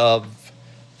side of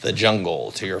the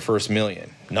jungle, to your first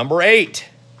million. Number eight,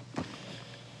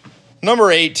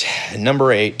 maybe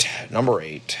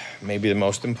the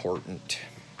most important.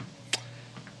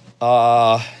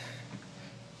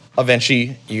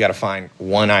 Eventually, you got to find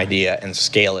one idea and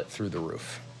scale it through the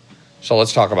roof. So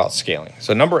let's talk about scaling.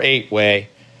 So number 8 way,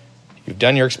 you've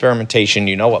done your experimentation.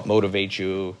 You know what motivates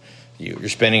you. You're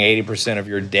spending 80% of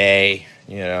your day.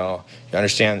 You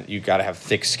understand you got to have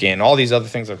thick skin. All these other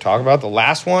things I've talked about. The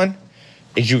last one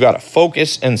is you got to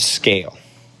focus and scale.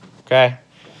 Okay?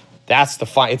 That's the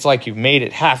fight. It's like you've made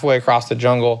it halfway across the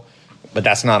jungle, but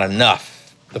that's not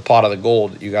enough. The pot of the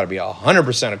gold, you got to be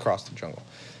 100% across the jungle.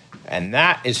 And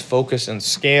that is focus and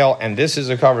scale. And this is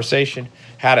a conversation,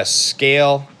 how to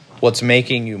scale what's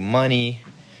making you money.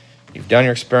 You've done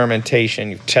your experimentation.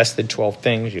 You've tested 12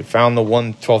 things. You found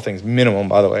the 12 things minimum,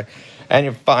 by the way. And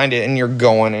you find it and you're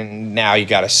going, and now you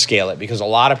got to scale it, because a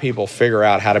lot of people figure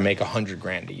out how to make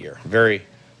 $100,000 a year. Very,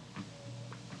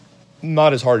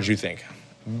 not as hard as you think.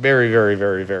 Very, very,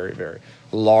 very, very, very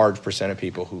large percent of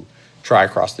people who try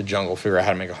across the jungle figure out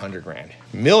how to make $100,000.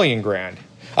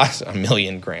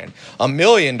 $1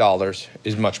 million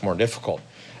is much more difficult.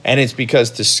 And it's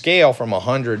because to scale from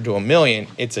 100 to 1 million,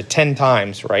 it's a 10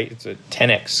 times, right? It's a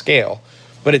 10x scale,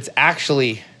 but it's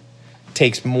actually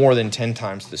takes more than 10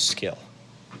 times the skill.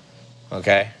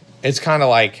 Okay? It's kind of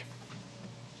like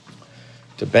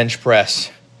to bench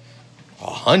press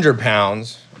 100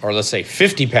 pounds, or let's say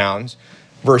 50 pounds,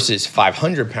 versus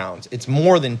 500 pounds. It's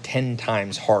more than 10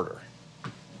 times harder.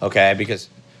 Okay? Because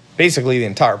basically the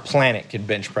entire planet could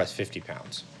bench press 50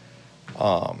 pounds.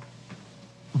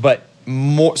 But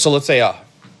more, so let's say 1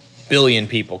 billion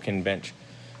people can bench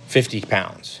 50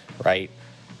 pounds, right?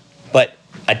 But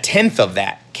a tenth of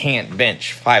that can't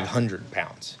bench 500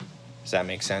 pounds. Does that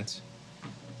make sense?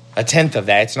 A tenth of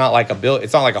that. It's not like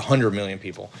it's not like 100 million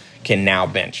people can now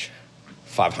bench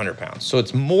 500 pounds. So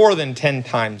it's more than 10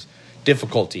 times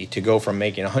difficulty to go from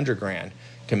making $100,000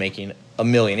 to making $1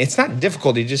 million. It's not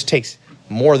difficult. It just takes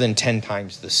more than 10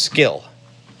 times the skill.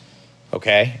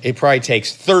 Okay? It probably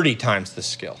takes 30 times the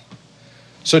skill.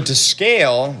 So to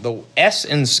scale, the S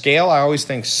in scale, I always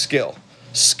think skill.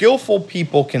 Skillful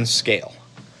people can scale.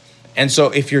 And so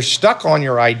if you're stuck on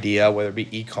your idea, whether it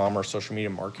be e-commerce, social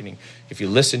media marketing, if you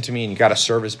listen to me and you got a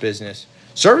service business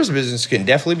can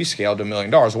definitely be scaled to $1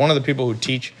 million. One of the people who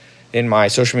teach in my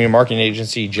social media marketing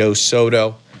agency, Joe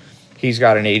Soto, he's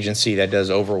got an agency that does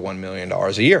over $1 million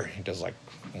a year. He does like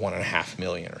 $1.5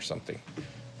 million or something.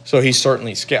 So he's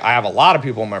certainly scaled. I have a lot of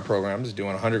people in my programs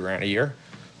doing $100,000 a year,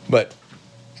 but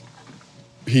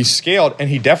he's scaled, and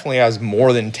he definitely has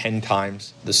more than 10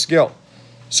 times the skill.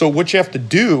 So what you have to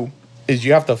do is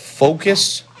you have to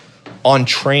focus on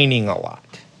training a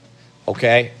lot,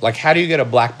 okay? Like, how do you get a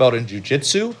black belt in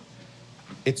jiu-jitsu?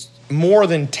 It's more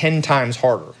than 10 times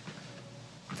harder.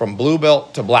 From blue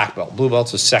belt to black belt. Blue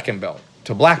belt's a second belt.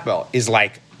 To black belt is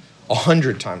like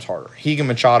 100 times harder. Higa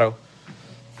Machado,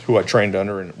 who I trained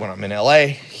under when I'm in LA,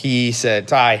 he said,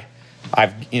 Ty,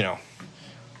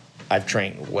 I've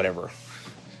trained whatever.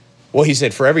 Well, he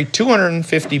said for every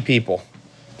 250 people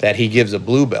that he gives a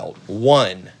blue belt,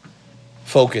 one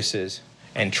focuses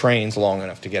and trains long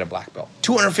enough to get a black belt.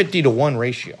 250 to 1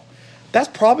 ratio. That's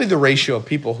probably the ratio of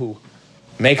people who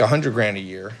make $100,000 a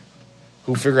year,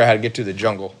 who figure out how to get to the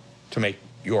jungle to make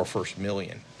your first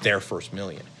million, their first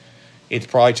million. It's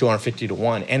probably 250 to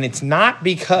 1. And it's not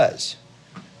because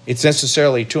it's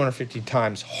necessarily 250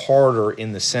 times harder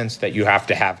in the sense that you have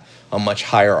to have a much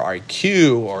higher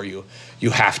IQ, or you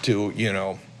have to,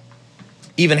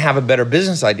 even have a better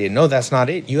business idea. No, that's not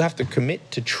it. You have to commit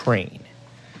to train.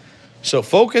 So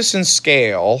focus and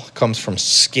scale comes from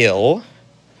skill,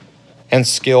 and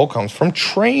skill comes from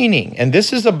training. And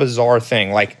this is a bizarre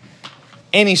thing. Like,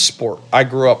 any sport. I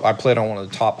grew up, I played on one of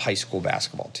the top high school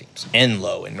basketball teams,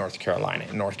 Enloe in North Carolina.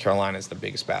 And North Carolina is the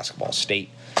biggest basketball state.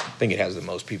 I think it has the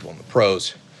most people in the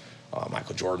pros.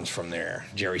 Michael Jordan's from there.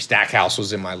 Jerry Stackhouse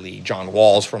was in my league. John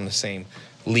Wall's from the same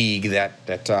league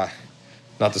that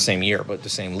not the same year, but the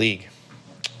same league.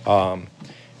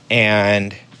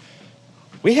 And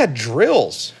we had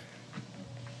drills.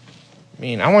 I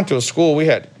mean, I went to a school, we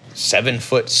had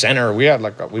 7-foot center. We had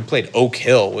we played Oak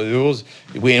Hill.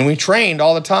 And we trained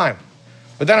all the time.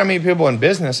 But then I meet people in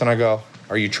business and I go,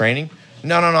 are you training?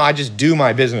 No, I just do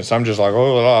my business. I'm just like,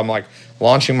 I'm like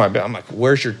launching my business. I'm like,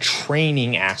 where's your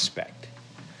training aspect?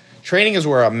 Training is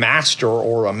where a master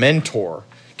or a mentor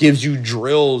gives you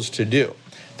drills to do.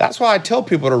 That's why I tell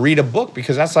people to read a book,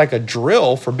 because that's like a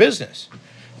drill for business.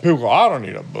 People go, I don't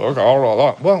need a book.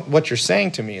 Well, what you're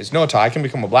saying to me is, no, Ty, I can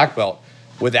become a black belt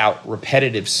without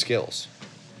repetitive skills.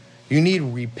 You need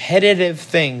repetitive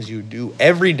things you do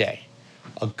every day.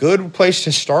 A good place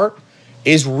to start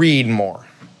is read more.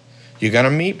 You're going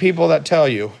to meet people that tell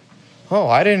you, oh,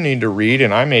 I didn't need to read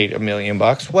and I made $1 million.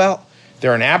 Well,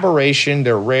 they're an aberration,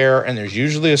 they're rare, and there's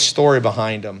usually a story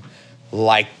behind them,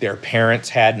 like their parents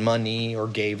had money or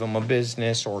gave them a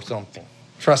business or something.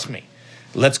 Trust me.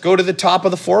 Let's go to the top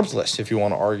of the Forbes list if you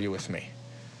want to argue with me.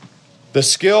 The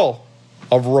skill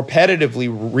of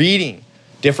repetitively reading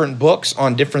different books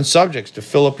on different subjects to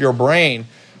fill up your brain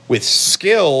with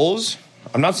skills.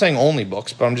 I'm not saying only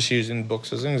books, but I'm just using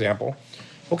books as an example.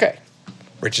 Okay,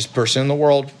 richest person in the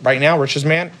world right now, richest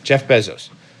man, Jeff Bezos.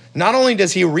 Not only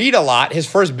does he read a lot, his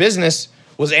first business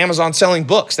was Amazon selling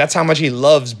books. That's how much he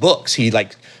loves books. He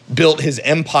built his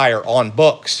empire on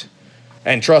books.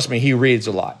 And trust me, he reads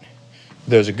a lot.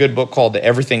 There's a good book called The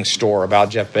Everything Store about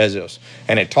Jeff Bezos,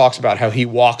 and it talks about how he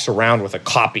walks around with a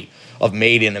copy of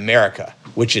Made in America,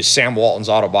 which is Sam Walton's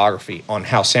autobiography on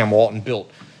how Sam Walton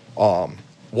built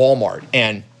Walmart.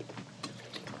 And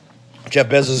Jeff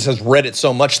Bezos has read it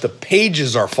so much the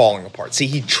pages are falling apart. See,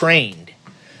 he trained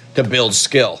to build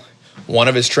skill. One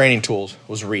of his training tools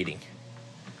was reading.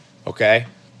 Okay?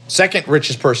 Second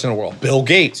richest person in the world, Bill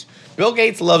Gates. Bill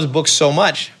Gates loves books so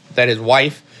much that his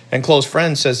wife and close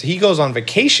friend says he goes on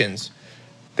vacations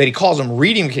that he calls them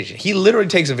reading vacation. He literally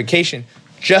takes a vacation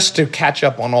just to catch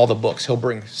up on all the books. He'll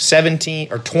bring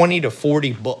 17 or 20 to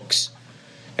 40 books,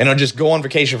 and he'll just go on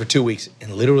vacation for 2 weeks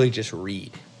and literally just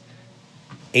read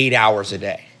 8 hours a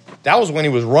day. That was when he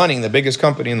was running the biggest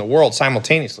company in the world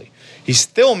simultaneously. He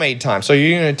still made time. So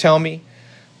you're going to tell me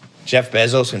Jeff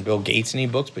Bezos and Bill Gates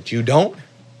need books, but you don't?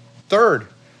 Third,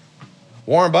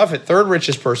 Warren Buffett, third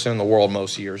richest person in the world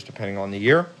most years, depending on the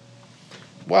year.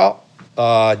 Well,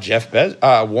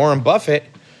 Warren Buffett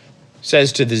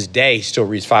says to this day he still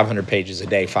reads 500 pages a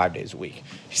day, 5 days a week.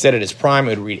 He said at his prime he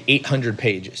would read 800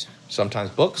 pages,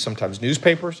 sometimes books, sometimes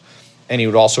newspapers, and he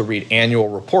would also read annual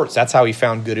reports. That's how he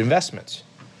found good investments.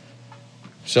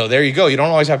 So there you go. You don't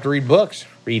always have to read books.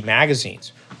 Read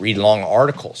magazines, read long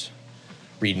articles,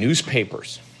 read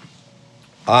newspapers.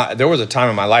 There was a time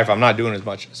in my life, I'm not doing as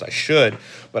much as I should,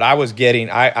 but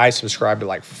I subscribed to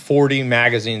like 40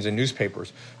 magazines and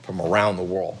newspapers from around the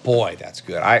world. Boy, that's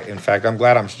good. In fact, I'm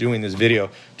glad I'm doing this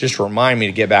video just to remind me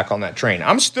to get back on that train.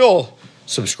 I'm still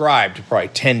subscribed to probably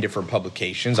 10 different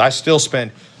publications. I still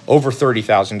spend over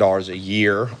 $30,000 a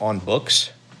year on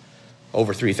books,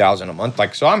 over $3,000 a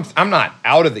month. So I'm not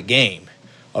out of the game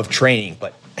of training,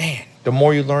 but man, the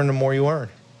more you learn, the more you earn.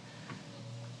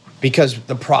 Because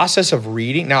the process of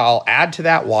reading, now I'll add to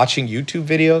that watching YouTube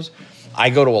videos. I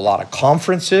go to a lot of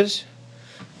conferences.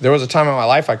 There was a time in my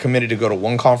life I committed to go to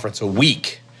one conference a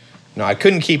week. No, I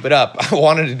couldn't keep it up. I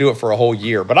wanted to do it for a whole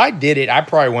year, but I did it. I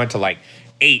probably went to like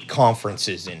 8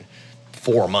 conferences in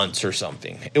 4 months or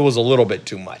something. It was a little bit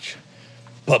too much.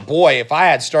 But boy, if I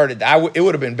had started, it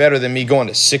would have been better than me going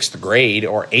to 6th grade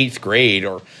or 8th grade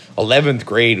or 11th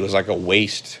grade. It was like a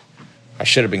waste. I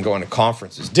should have been going to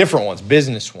conferences, different ones,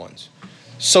 business ones,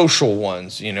 social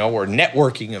ones, or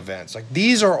networking events. Like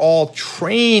these are all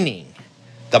training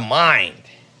the mind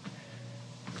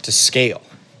to scale.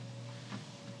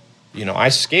 I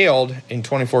scaled in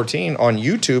 2014 on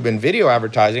YouTube and video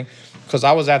advertising because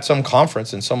I was at some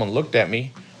conference and someone looked at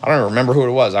me. I don't even remember who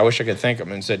it was. I wish I could thank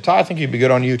him and said, Ty, I think you'd be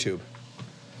good on YouTube.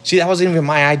 See, that wasn't even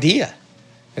my idea.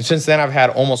 And since then, I'm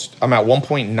at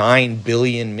 1.9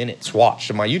 billion minutes watched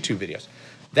of my YouTube videos.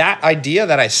 That idea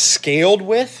that I scaled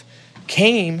with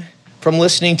came from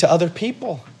listening to other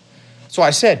people. So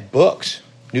I said books,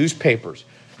 newspapers,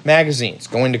 magazines,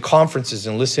 going to conferences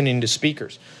and listening to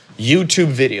speakers,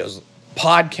 YouTube videos,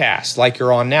 podcasts like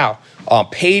you're on now,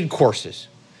 paid courses,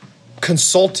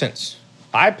 consultants.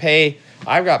 I've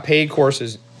got paid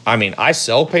courses. I mean, I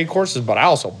sell paid courses, but I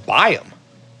also buy them.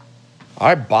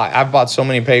 I've bought so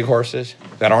many paid courses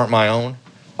that aren't my own.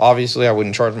 Obviously, I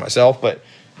wouldn't charge myself, but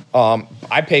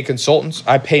I pay consultants.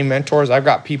 I pay mentors. I've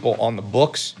got people on the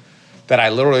books that I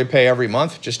literally pay every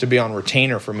month just to be on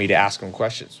retainer for me to ask them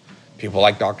questions. People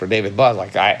like Dr. David Budd.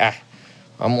 Like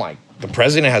I'm like, the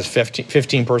president has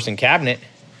 15-person cabinet.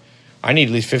 I need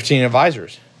at least 15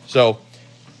 advisors. So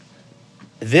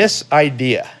this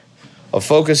idea of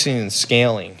focusing and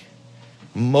scaling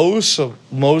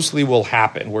mostly will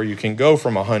happen where you can go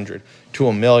from 100 to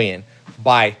 1 million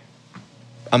by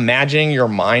imagining your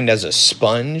mind as a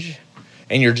sponge,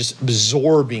 and you're just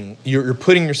absorbing, you're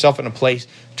putting yourself in a place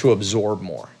to absorb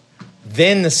more.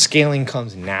 Then the scaling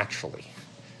comes naturally.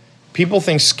 People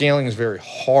think scaling is very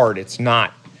hard. It's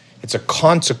not. It's a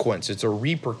consequence. It's a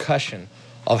repercussion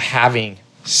of having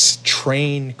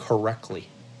trained correctly.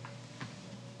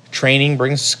 Training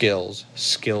brings skills.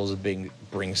 Skills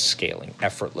brings scaling,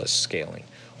 effortless scaling,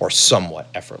 or somewhat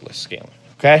effortless scaling.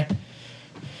 Okay?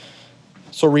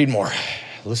 So read more.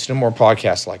 Listen to more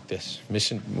podcasts like this.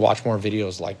 Watch more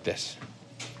videos like this.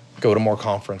 Go to more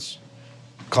conferences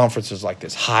like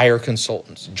this. Hire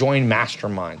consultants. Join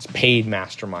masterminds, paid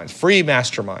masterminds, free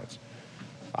masterminds.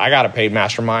 I got a paid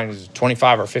mastermind. It's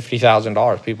 $25,000 or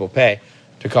 $50,000 people pay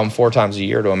to come 4 times a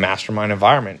year to a mastermind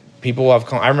environment. People have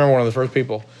come. I remember one of the first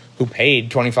people who paid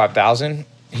 $25,000.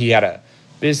 He had a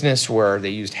business where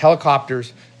they used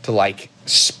helicopters to like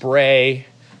spray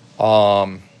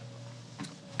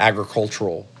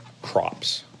agricultural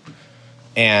crops.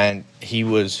 And he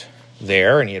was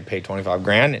there and he had paid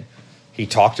 $25,000, and he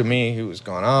talked to me. He was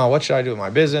going, oh, what should I do with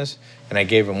my business? And I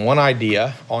gave him one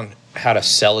idea on how to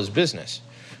sell his business.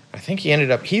 I think he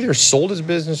either sold his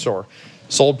business or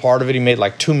sold part of it. He made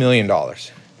like $2 million.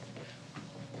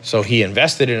 So he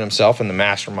invested in himself in the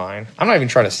mastermind. I'm not even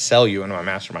trying to sell you into my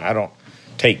mastermind. I don't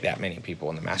take that many people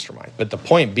in the mastermind. But the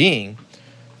point being,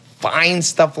 find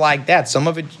stuff like that. Some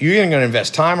of it, you're either going to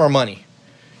invest time or money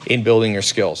in building your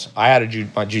skills. I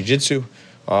had my jiu-jitsu.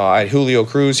 I had Julio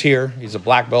Cruz here. He's a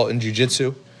black belt in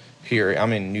jiu-jitsu here.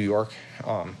 I'm in New York.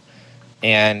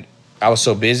 And I was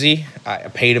so busy, I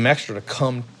paid him extra to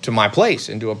come to my place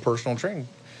and do a personal training.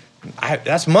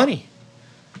 That's money.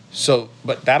 So,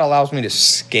 but that allows me to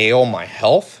scale my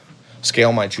health,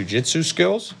 scale my jiu-jitsu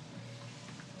skills.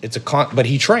 But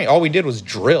he trained. All we did was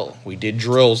drill. We did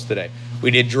drills today.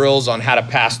 We did drills on how to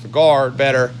pass the guard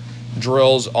better,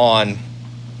 drills on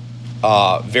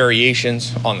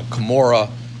variations on the Kimura,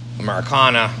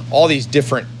 Americana, all these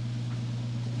different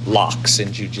locks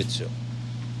in jiu-jitsu.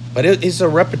 But it's a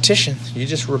repetition. You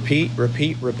just repeat.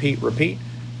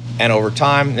 And over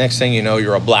time, next thing you know,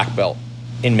 you're a black belt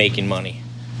in making money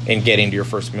and getting to your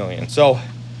first million. So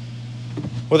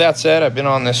with that said, I've been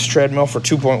on this treadmill for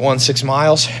 2.16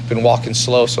 miles. Been walking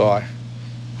slow, so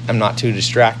I'm not too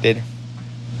distracted.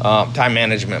 Time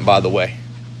management, by the way.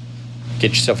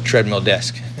 Get yourself a treadmill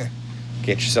desk.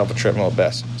 Get yourself a treadmill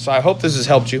desk. So I hope this has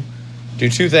helped you. Do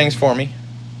 2 things for me.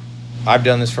 I've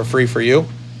done this for free for you.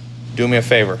 Do me a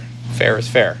favor. Fair is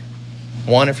fair.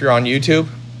 1, if you're on YouTube,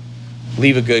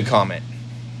 leave a good comment.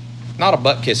 Not a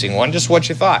butt-kissing one, just what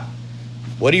you thought.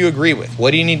 What do you agree with?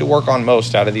 What do you need to work on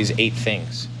most out of these 8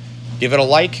 things? Give it a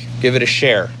like, give it a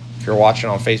share if you're watching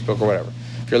on Facebook or whatever.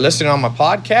 If you're listening on my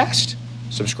podcast,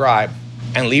 subscribe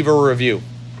and leave a review.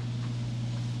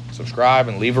 Subscribe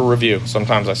and leave a review.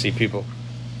 Sometimes I see people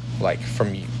like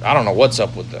I don't know what's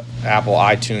up with the Apple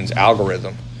iTunes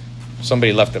algorithm.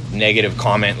 Somebody left a negative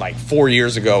comment like 4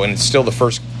 years ago, and it's still the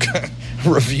first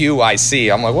review I see.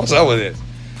 I'm like, what's up with this?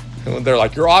 And they're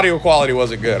like, your audio quality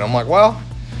wasn't good. I'm like, well,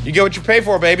 you get what you pay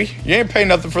for, baby. You ain't paying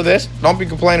nothing for this. Don't be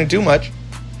complaining too much.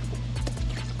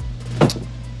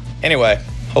 Anyway,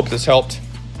 hope this helped,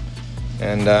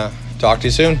 and talk to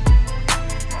you soon.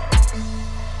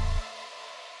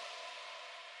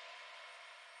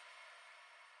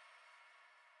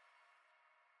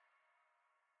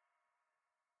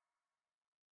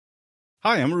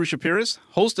 Hi, I'm Arusha Pires,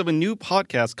 host of a new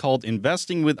podcast called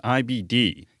Investing with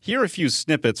IBD. Here are a few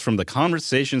snippets from the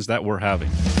conversations that we're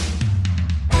having.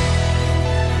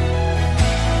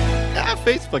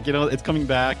 Facebook, it's coming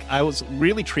back. I was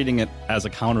really treating it as a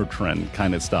counter trend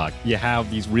kind of stock. You have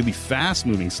these really fast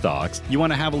moving stocks. You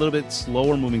want to have a little bit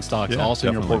slower moving stocks also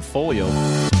in your portfolio.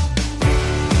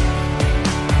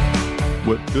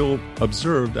 What Bill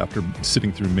observed after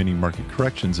sitting through many market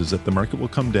corrections is that the market will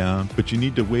come down, but you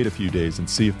need to wait a few days and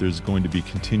see if there's going to be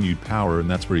continued power, and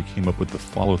that's where he came up with the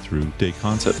follow-through day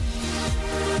concept.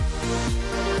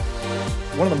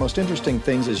 One of the most interesting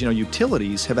things is,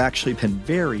 utilities have actually been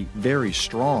very, very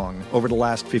strong over the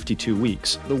last 52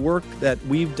 weeks. The work that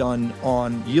we've done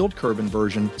on yield curve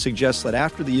inversion suggests that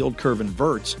after the yield curve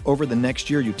inverts, over the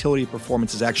next year, utility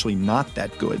performance is actually not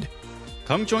that good.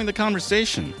 Come join the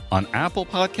conversation on Apple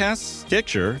Podcasts,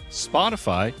 Stitcher,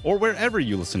 Spotify, or wherever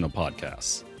you listen to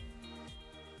podcasts.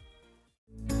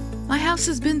 My house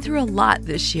has been through a lot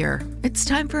this year. It's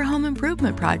time for a home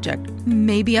improvement project.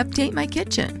 Maybe update my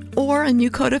kitchen or a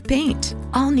new coat of paint.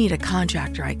 I'll need a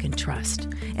contractor I can trust.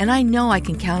 And I know I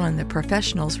can count on the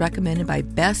professionals recommended by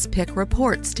Best Pick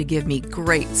Reports to give me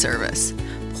great service.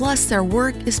 Plus, their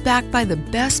work is backed by the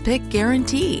Best Pick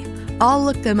Guarantee. I'll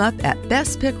look them up at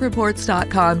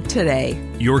bestpickreports.com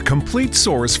today. Your complete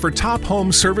source for top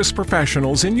home service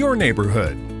professionals in your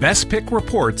neighborhood.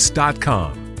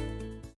 bestpickreports.com.